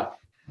 Yeah.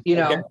 You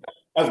know, Okay.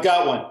 I've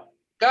got one.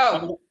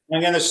 Go.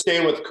 I'm going to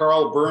stay with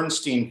Carl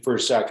Bernstein for a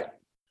second.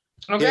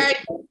 Okay.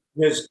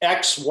 His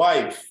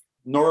ex-wife,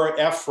 Nora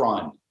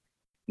Ephron,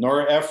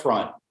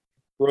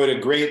 wrote a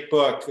great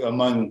book,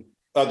 among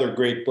other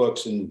great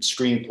books and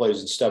screenplays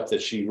and stuff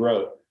that she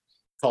wrote,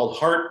 called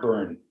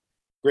Heartburn.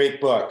 Great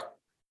book.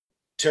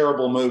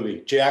 Terrible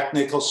movie. Jack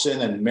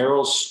Nicholson and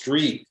Meryl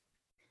Streep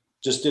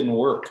just didn't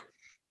work.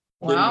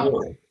 Wow. Didn't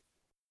work.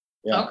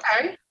 Yeah.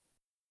 Okay.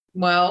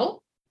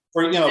 Well,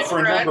 for a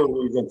number of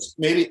reasons.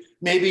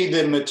 Maybe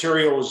the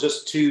material was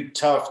just too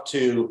tough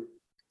to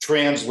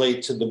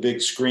translate to the big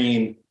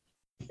screen,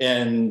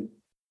 and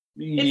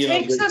it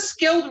takes a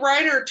skilled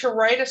writer to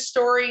write a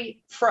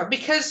story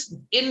because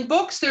in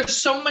books there's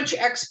so much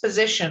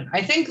exposition.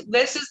 I think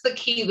this is the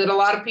key that a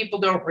lot of people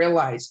don't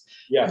realize.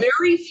 Yeah.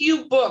 Very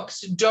few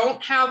books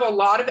don't have a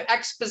lot of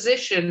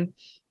exposition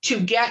to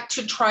get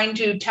to trying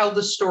to tell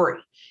the story.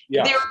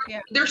 Yeah.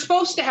 They're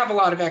supposed to have a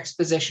lot of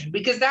exposition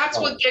because that's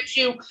what gets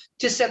you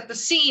to set the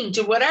scene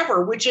to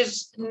whatever, which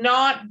is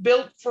not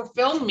built for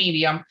film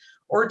medium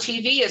or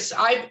TV.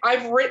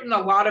 I've written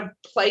a lot of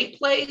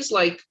plays,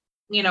 like,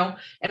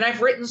 and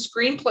I've written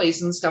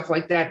screenplays and stuff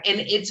like that. And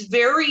it's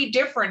very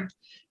different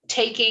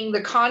taking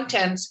the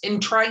contents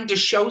and trying to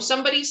show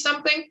somebody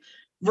something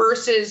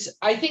versus,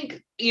 I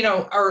think,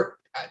 or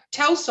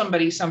tell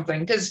somebody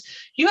something, because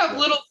you have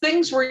little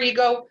things where you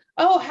go,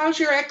 oh, how's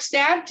your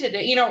ex-dad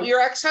today? Your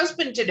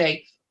ex-husband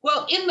today.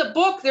 Well, in the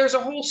book, there's a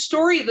whole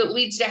story that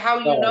leads to how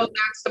you know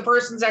that's the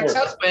person's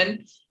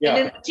ex-husband. Yeah.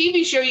 And in the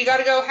TV show, you got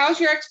to go,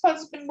 how's your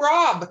ex-husband,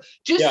 Rob?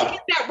 Just to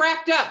get that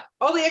wrapped up.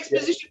 All the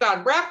exposition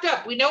got wrapped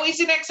up. We know he's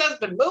an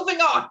ex-husband.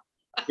 Moving on.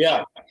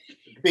 Yeah,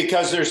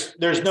 because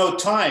there's no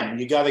time.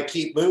 You got to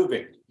keep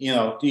moving. You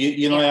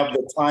don't have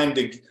the time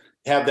to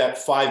have that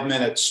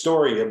 5-minute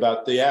story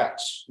about the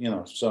ex.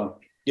 So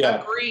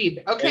yeah.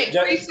 Agreed. Okay,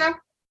 Theresa.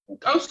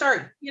 Oh,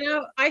 sorry.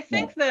 I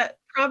think that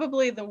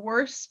probably the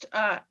worst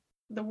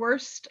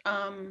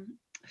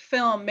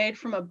film made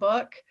from a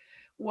book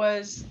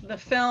was the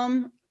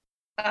film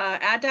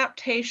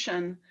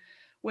adaptation,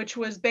 which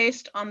was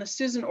based on the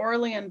Susan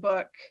Orlean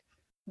book,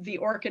 The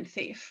Orchid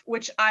Thief,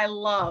 which I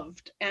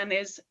loved and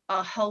is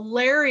a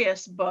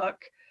hilarious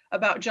book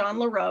about John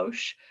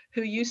LaRoche,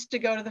 who used to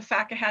go to the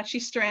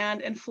Fakahatchee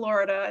Strand in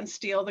Florida and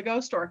steal the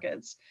ghost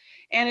orchids.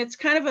 And it's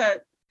kind of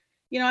a,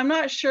 I'm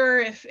not sure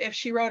if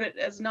she wrote it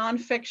as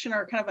nonfiction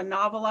or kind of a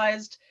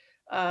novelized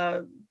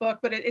book,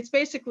 but it's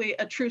basically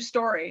a true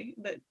story.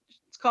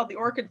 It's called The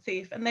Orchid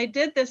Thief. And they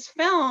did this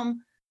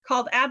film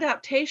called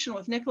Adaptation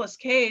with Nicolas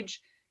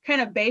Cage,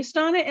 kind of based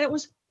on it. And it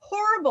was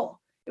horrible.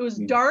 It was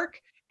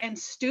dark and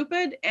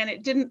stupid. And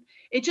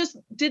it just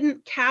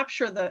didn't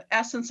capture the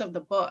essence of the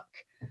book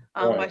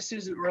by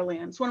Susan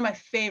Orlean. It's one of my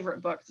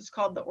favorite books. It's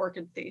called The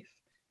Orchid Thief.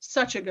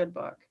 Such a good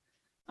book.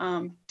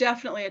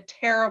 Definitely a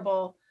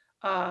terrible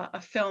a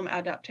film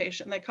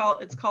adaptation.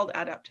 It's called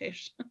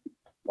Adaptation.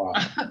 Wow.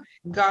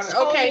 Got it.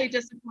 Totally Okay.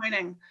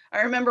 disappointing.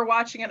 I remember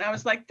watching it and I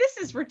was like, this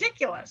is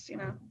ridiculous,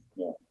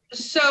 Yeah.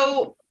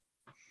 So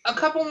a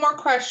couple more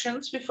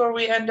questions before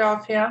we end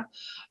off here.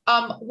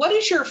 What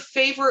is your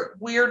favorite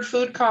weird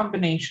food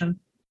combination?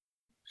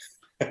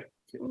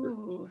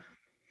 Ooh.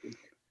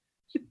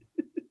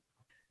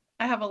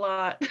 I have a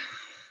lot.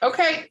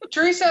 Okay,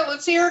 Theresa,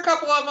 let's hear a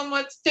couple of them.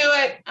 Let's do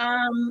it.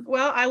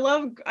 Well, I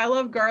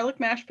love garlic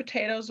mashed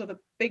potatoes with a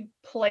big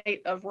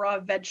plate of raw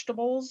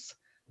vegetables.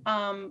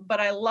 But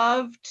I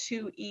love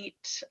to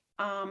eat,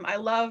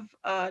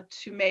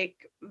 to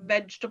make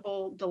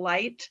vegetable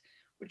delight,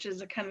 which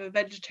is a kind of a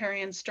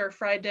vegetarian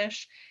stir-fry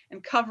dish,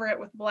 and cover it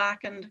with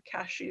blackened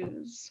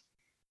cashews.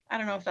 I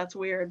don't know if that's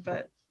weird,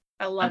 but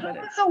I love it. I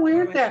don't know how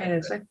weird that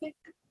is, I think.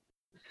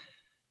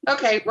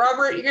 Okay,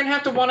 Robert, you're going to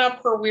have to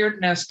one-up her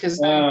weirdness, because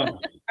that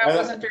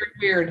wasn't very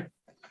weird.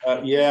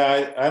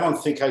 I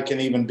don't think I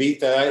can even beat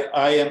that.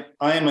 I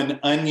am an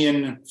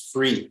onion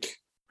freak.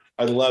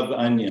 I love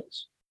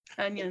onions.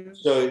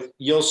 So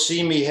you'll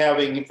see me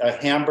having a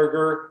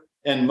hamburger,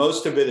 and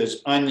most of it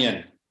is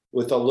onion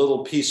with a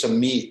little piece of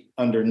meat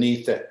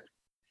underneath it.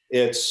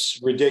 It's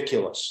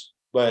ridiculous,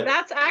 but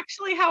that's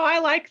actually how I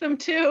like them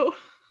too.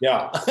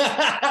 Yeah.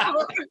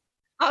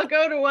 I'll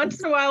go to once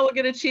in a while, we'll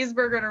get a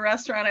cheeseburger at a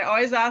restaurant. I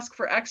always ask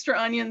for extra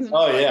onions.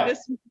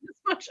 This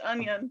much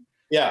onion.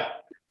 Yeah.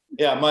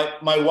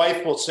 My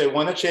wife will say,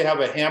 why don't you have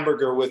a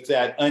hamburger with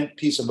that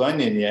piece of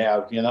onion you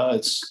have?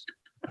 It's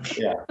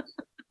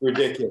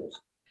ridiculous.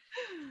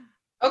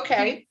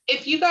 Okay,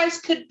 if you guys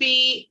could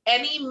be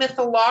any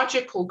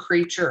mythological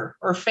creature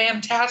or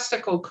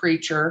fantastical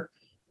creature,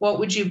 what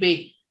would you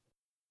be?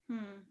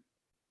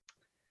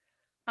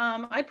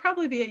 I'd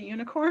probably be a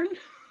unicorn.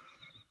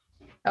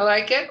 I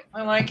like it.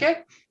 I like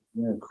it.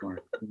 Unicorn.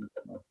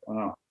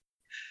 Wow.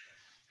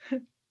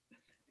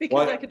 Because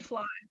What? I could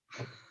fly.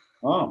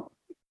 Oh.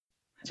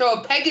 So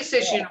a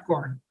Pegasus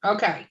unicorn.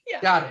 Okay.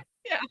 Yeah. Got it.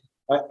 Yeah.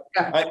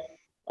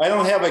 I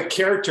don't have a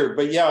character,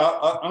 but yeah,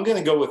 I'm going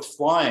to go with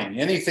flying.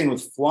 Anything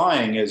with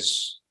flying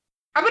is.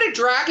 How about a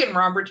dragon,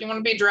 Robert? Do you want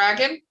to be a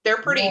dragon? They're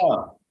pretty.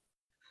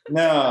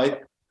 No,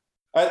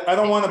 I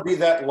don't want to be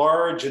that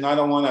large, and I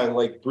don't want to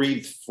like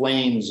breathe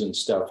flames and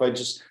stuff. I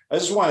just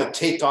want to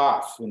take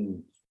off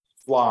and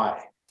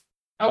fly.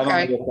 Okay.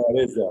 I don't know what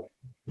that is though.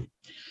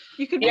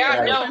 You could be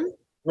Yeah, a no. Griffin.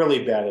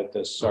 Really bad at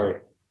this. Sorry.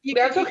 That's You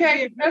could okay.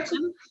 be a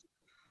Griffin.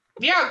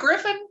 Yeah,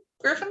 Griffin.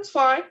 Griffins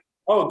fly.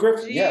 Oh,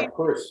 Griffin. Yeah, of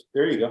course.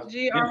 There you go.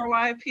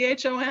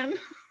 Gryphon.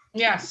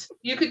 Yes,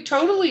 you could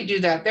totally do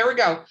that. There we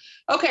go.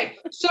 Okay,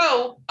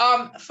 so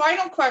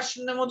final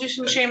question, then we'll do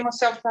some shameless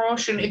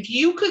self-promotion. If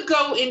you could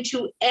go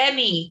into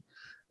any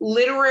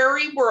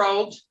literary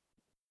world,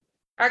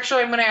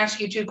 actually, I'm going to ask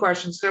you two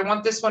questions. So I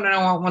want this one and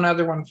I want one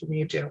other one from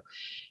you too.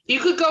 If you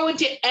could go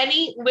into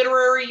any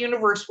literary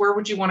universe, where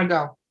would you want to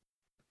go?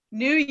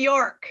 New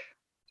York.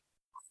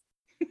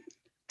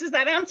 Does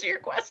that answer your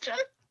question?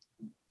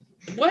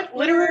 What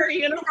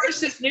literary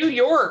universe is New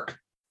York?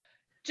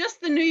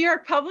 Just the New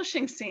York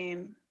publishing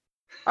scene.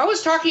 I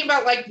was talking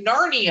about like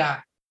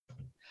Narnia.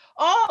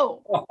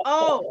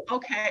 Oh,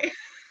 okay.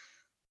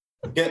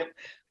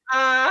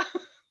 Yeah.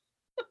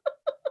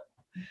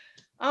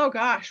 Oh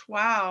gosh,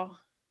 wow.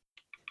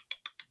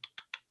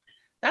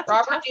 That's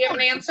Robert, do you have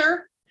an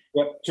answer?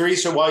 Yeah.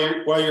 Theresa, while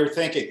you're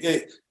thinking,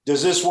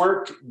 does this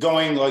work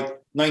going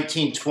like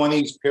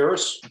 1920s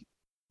Paris?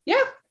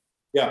 Yeah.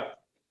 Yeah.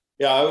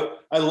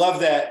 I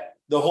love that.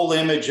 The whole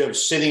image of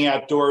sitting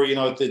outdoor,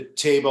 at the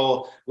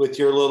table with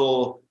your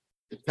little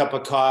cup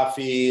of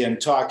coffee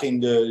and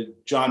talking to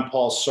John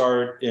Paul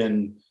Sartre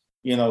and,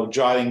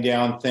 jotting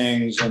down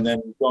things and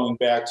then going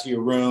back to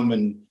your room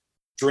and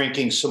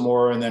drinking some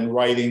more and then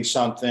writing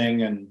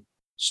something and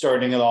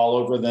starting it all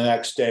over the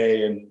next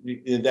day.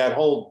 And that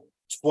whole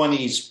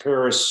 20s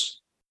Paris,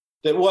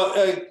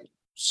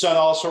 sun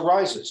also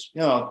rises.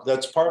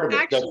 That's part of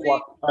it. Actually, That's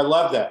why I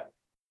love that.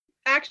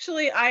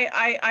 Actually,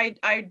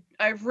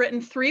 I've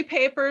written 3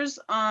 papers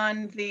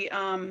on the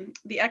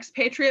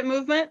expatriate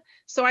movement,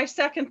 so I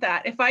second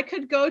that. If I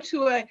could go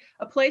to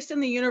a place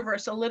in the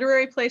universe, a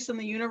literary place in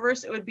the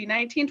universe, it would be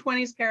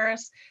 1920s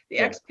Paris, the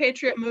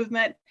expatriate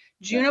movement,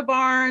 Juna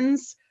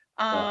Barnes,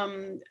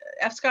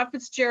 F. Scott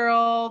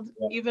Fitzgerald,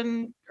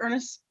 even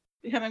Ernest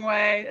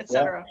Hemingway,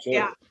 etc. Sure.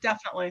 Yeah,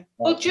 definitely.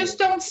 Well, just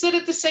don't sit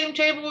at the same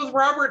table with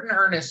Robert and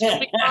Ernest. It'll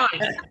be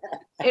fine.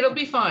 It'll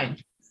be fine.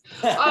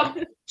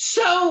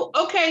 So,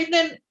 okay,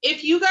 then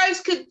if you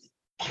guys could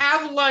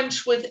have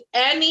lunch with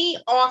any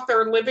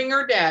author, living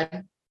or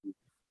dead,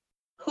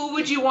 who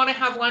would you want to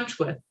have lunch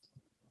with?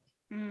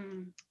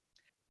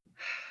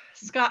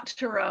 Scott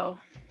Turow.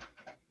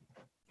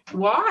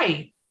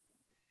 Why?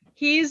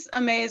 He's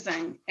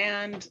amazing.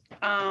 And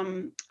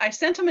I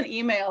sent him an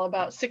email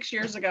about 6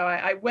 years ago.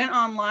 I went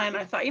online.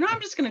 I thought,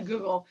 I'm just going to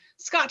Google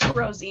Scott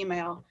Turow's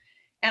email.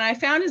 And I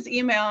found his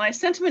email and I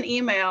sent him an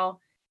email.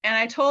 And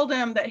I told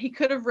him that he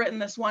could have written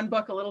this one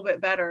book a little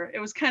bit better. It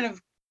was kind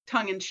of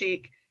tongue in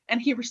cheek,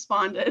 and he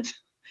responded.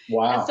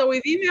 Wow. And so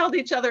we've emailed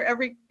each other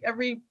every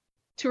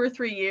 2 or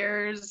 3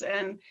 years.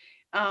 And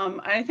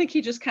I think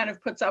he just kind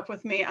of puts up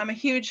with me. I'm a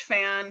huge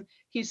fan.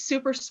 He's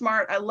super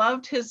smart. I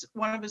loved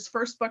one of his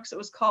first books. It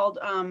was called,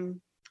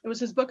 it was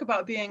his book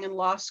about being in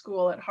law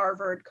school at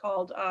Harvard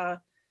called,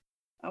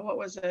 what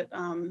was it?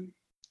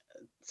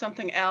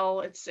 Something L.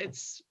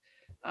 It's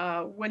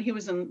when he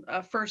was in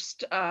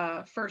first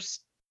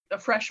a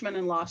freshman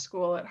in law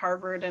school at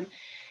Harvard, and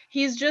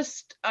he's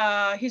just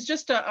a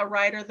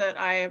writer that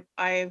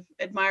I've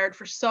admired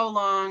for so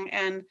long.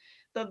 And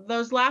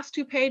those last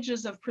 2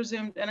 pages of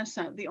Presumed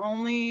Innocent, the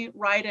only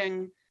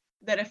writing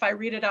that if I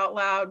read it out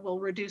loud will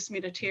reduce me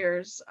to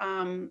tears.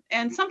 And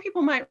some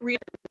people might read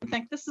it and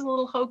think this is a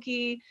little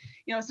hokey,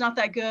 it's not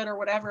that good or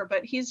whatever,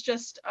 but he's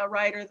just a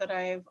writer that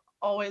I've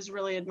always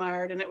really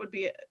admired, and it would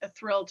be a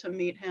thrill to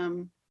meet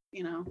him,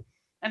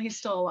 and he's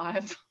still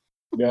alive.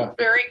 Yeah.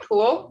 Very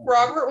cool.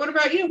 Robert, what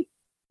about you?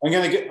 I'm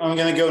gonna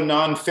go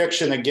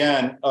nonfiction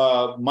again.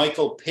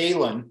 Michael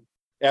Palin,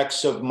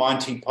 ex of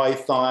Monty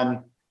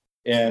Python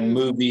and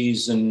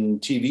movies and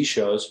TV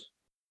shows,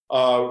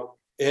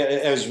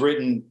 has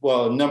written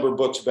a number of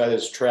books about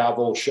his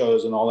travel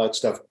shows and all that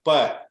stuff.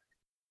 But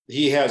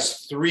he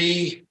has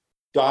 3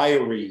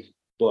 diary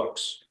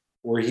books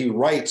where he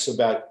writes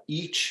about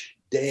each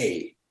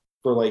day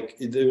for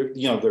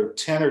they're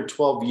 10 or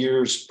 12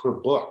 years per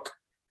book.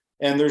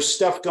 And there's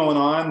stuff going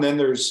on. Then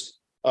there's,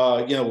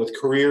 with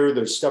career,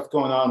 there's stuff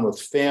going on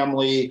with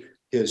family.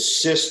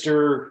 His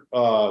sister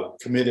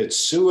committed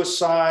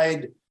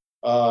suicide,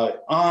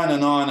 on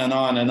and on and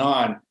on and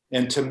on.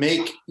 And to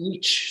make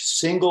each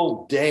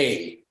single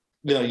day,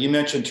 you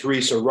mentioned,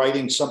 Theresa,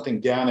 writing something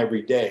down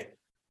every day.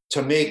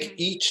 To make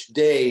each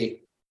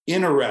day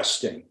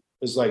interesting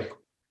is like,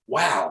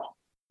 wow.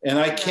 And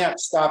I can't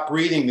stop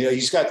reading.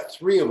 He's got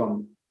 3 of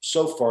them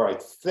so far, I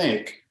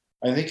think.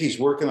 I think he's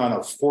working on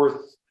a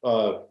fourth,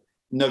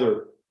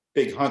 another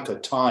big hunk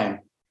of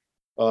time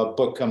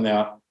book coming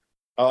out.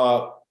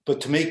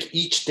 But to make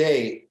each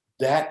day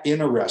that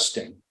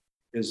interesting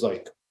is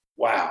like,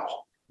 wow,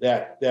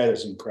 that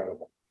is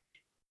incredible.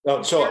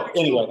 So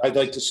anyway, I'd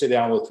like to sit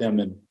down with him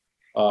and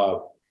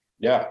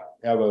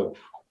have a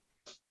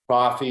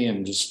coffee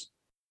and just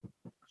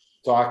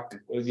talk,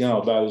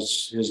 about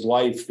his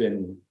life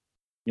in,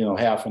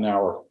 half an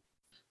hour.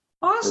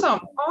 Awesome.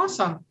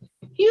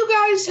 You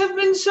guys have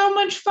been so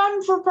much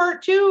fun for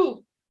part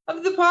 2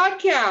 of the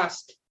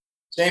podcast.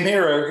 Same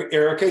here,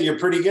 Erica. You're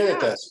pretty good at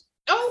this.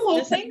 Oh,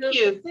 well, thank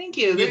you.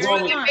 They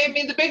really made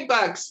me the big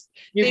bucks.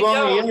 You've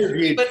only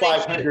interviewed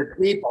 500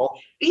 people.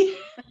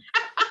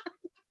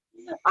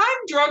 I'm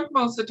drunk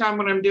most of the time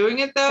when I'm doing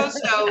it, though.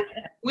 So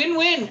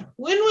win-win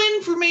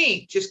for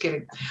me. Just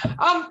kidding.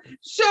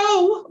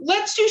 So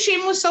let's do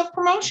shameless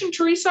self-promotion.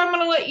 Theresa, I'm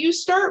going to let you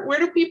start. Where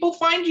do people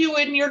find you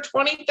in your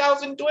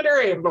 20,000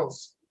 Twitter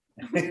handles?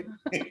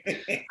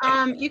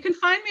 You can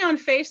find me on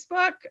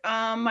Facebook.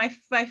 My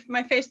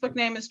Facebook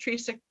name is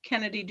Theresa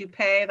Kennedy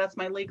Dupay. That's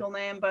my legal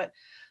name, but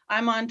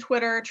I'm on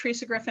Twitter,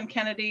 Theresa Griffin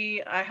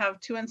Kennedy. I have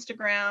 2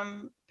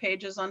 Instagram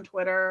pages on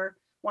Twitter.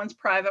 One's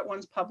private,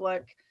 one's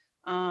public.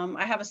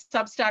 I have a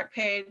Substack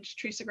page,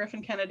 Theresa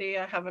Griffin Kennedy.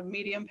 I have a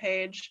Medium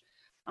page,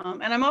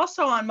 and I'm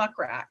also on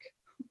Muckrack.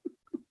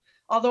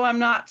 Although I'm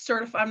not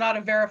certified, I'm not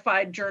a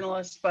verified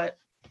journalist, but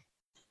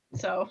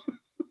so.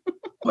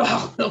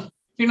 Well,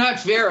 you're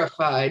not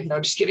verified. No,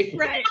 just kidding.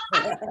 Right.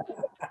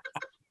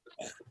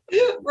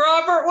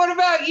 Robert, what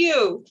about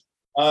you?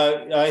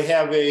 I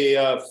have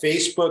a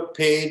Facebook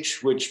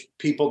page, which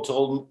people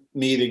told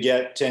me to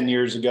get 10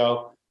 years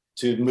ago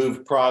to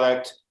move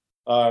product.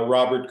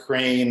 Robert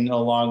Crane,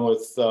 along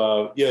with,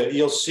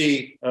 you'll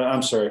see,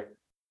 I'm sorry,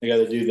 I got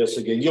to do this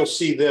again. You'll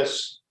see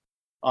this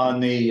on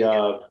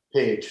the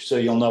page, so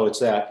you'll know it's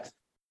that,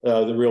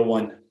 the real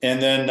one. And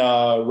then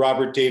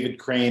Robert David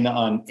Crane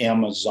on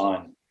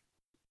Amazon.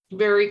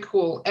 Very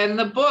cool. And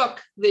the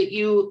book that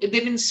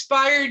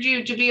inspired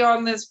you to be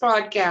on this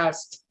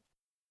podcast?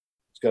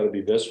 It's got to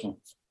be this one.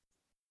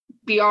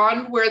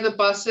 Beyond Where the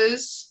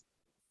Buses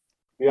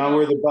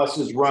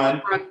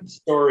Run.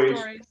 Stories.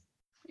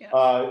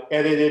 Yeah.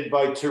 Edited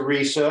by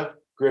Theresa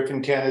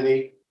Griffin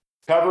Kennedy.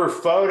 Cover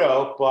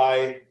photo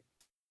by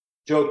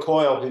Joe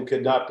Coyle, who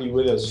could not be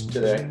with us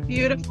today.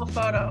 Beautiful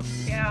photo.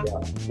 Yeah.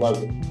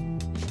 Love it.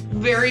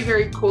 Very,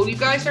 very cool. You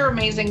guys are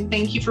amazing.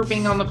 Thank you for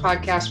being on the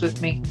podcast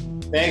with me.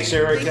 Thanks,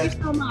 Erica. Thank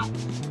you so much.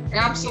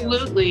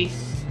 Absolutely.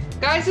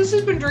 Guys, this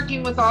has been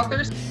Drinking with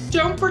Authors.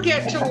 Don't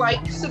forget to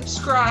like,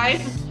 subscribe,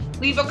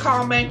 leave a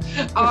comment.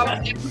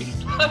 We'd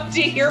love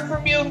to hear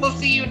from you, and we'll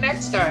see you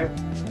next time.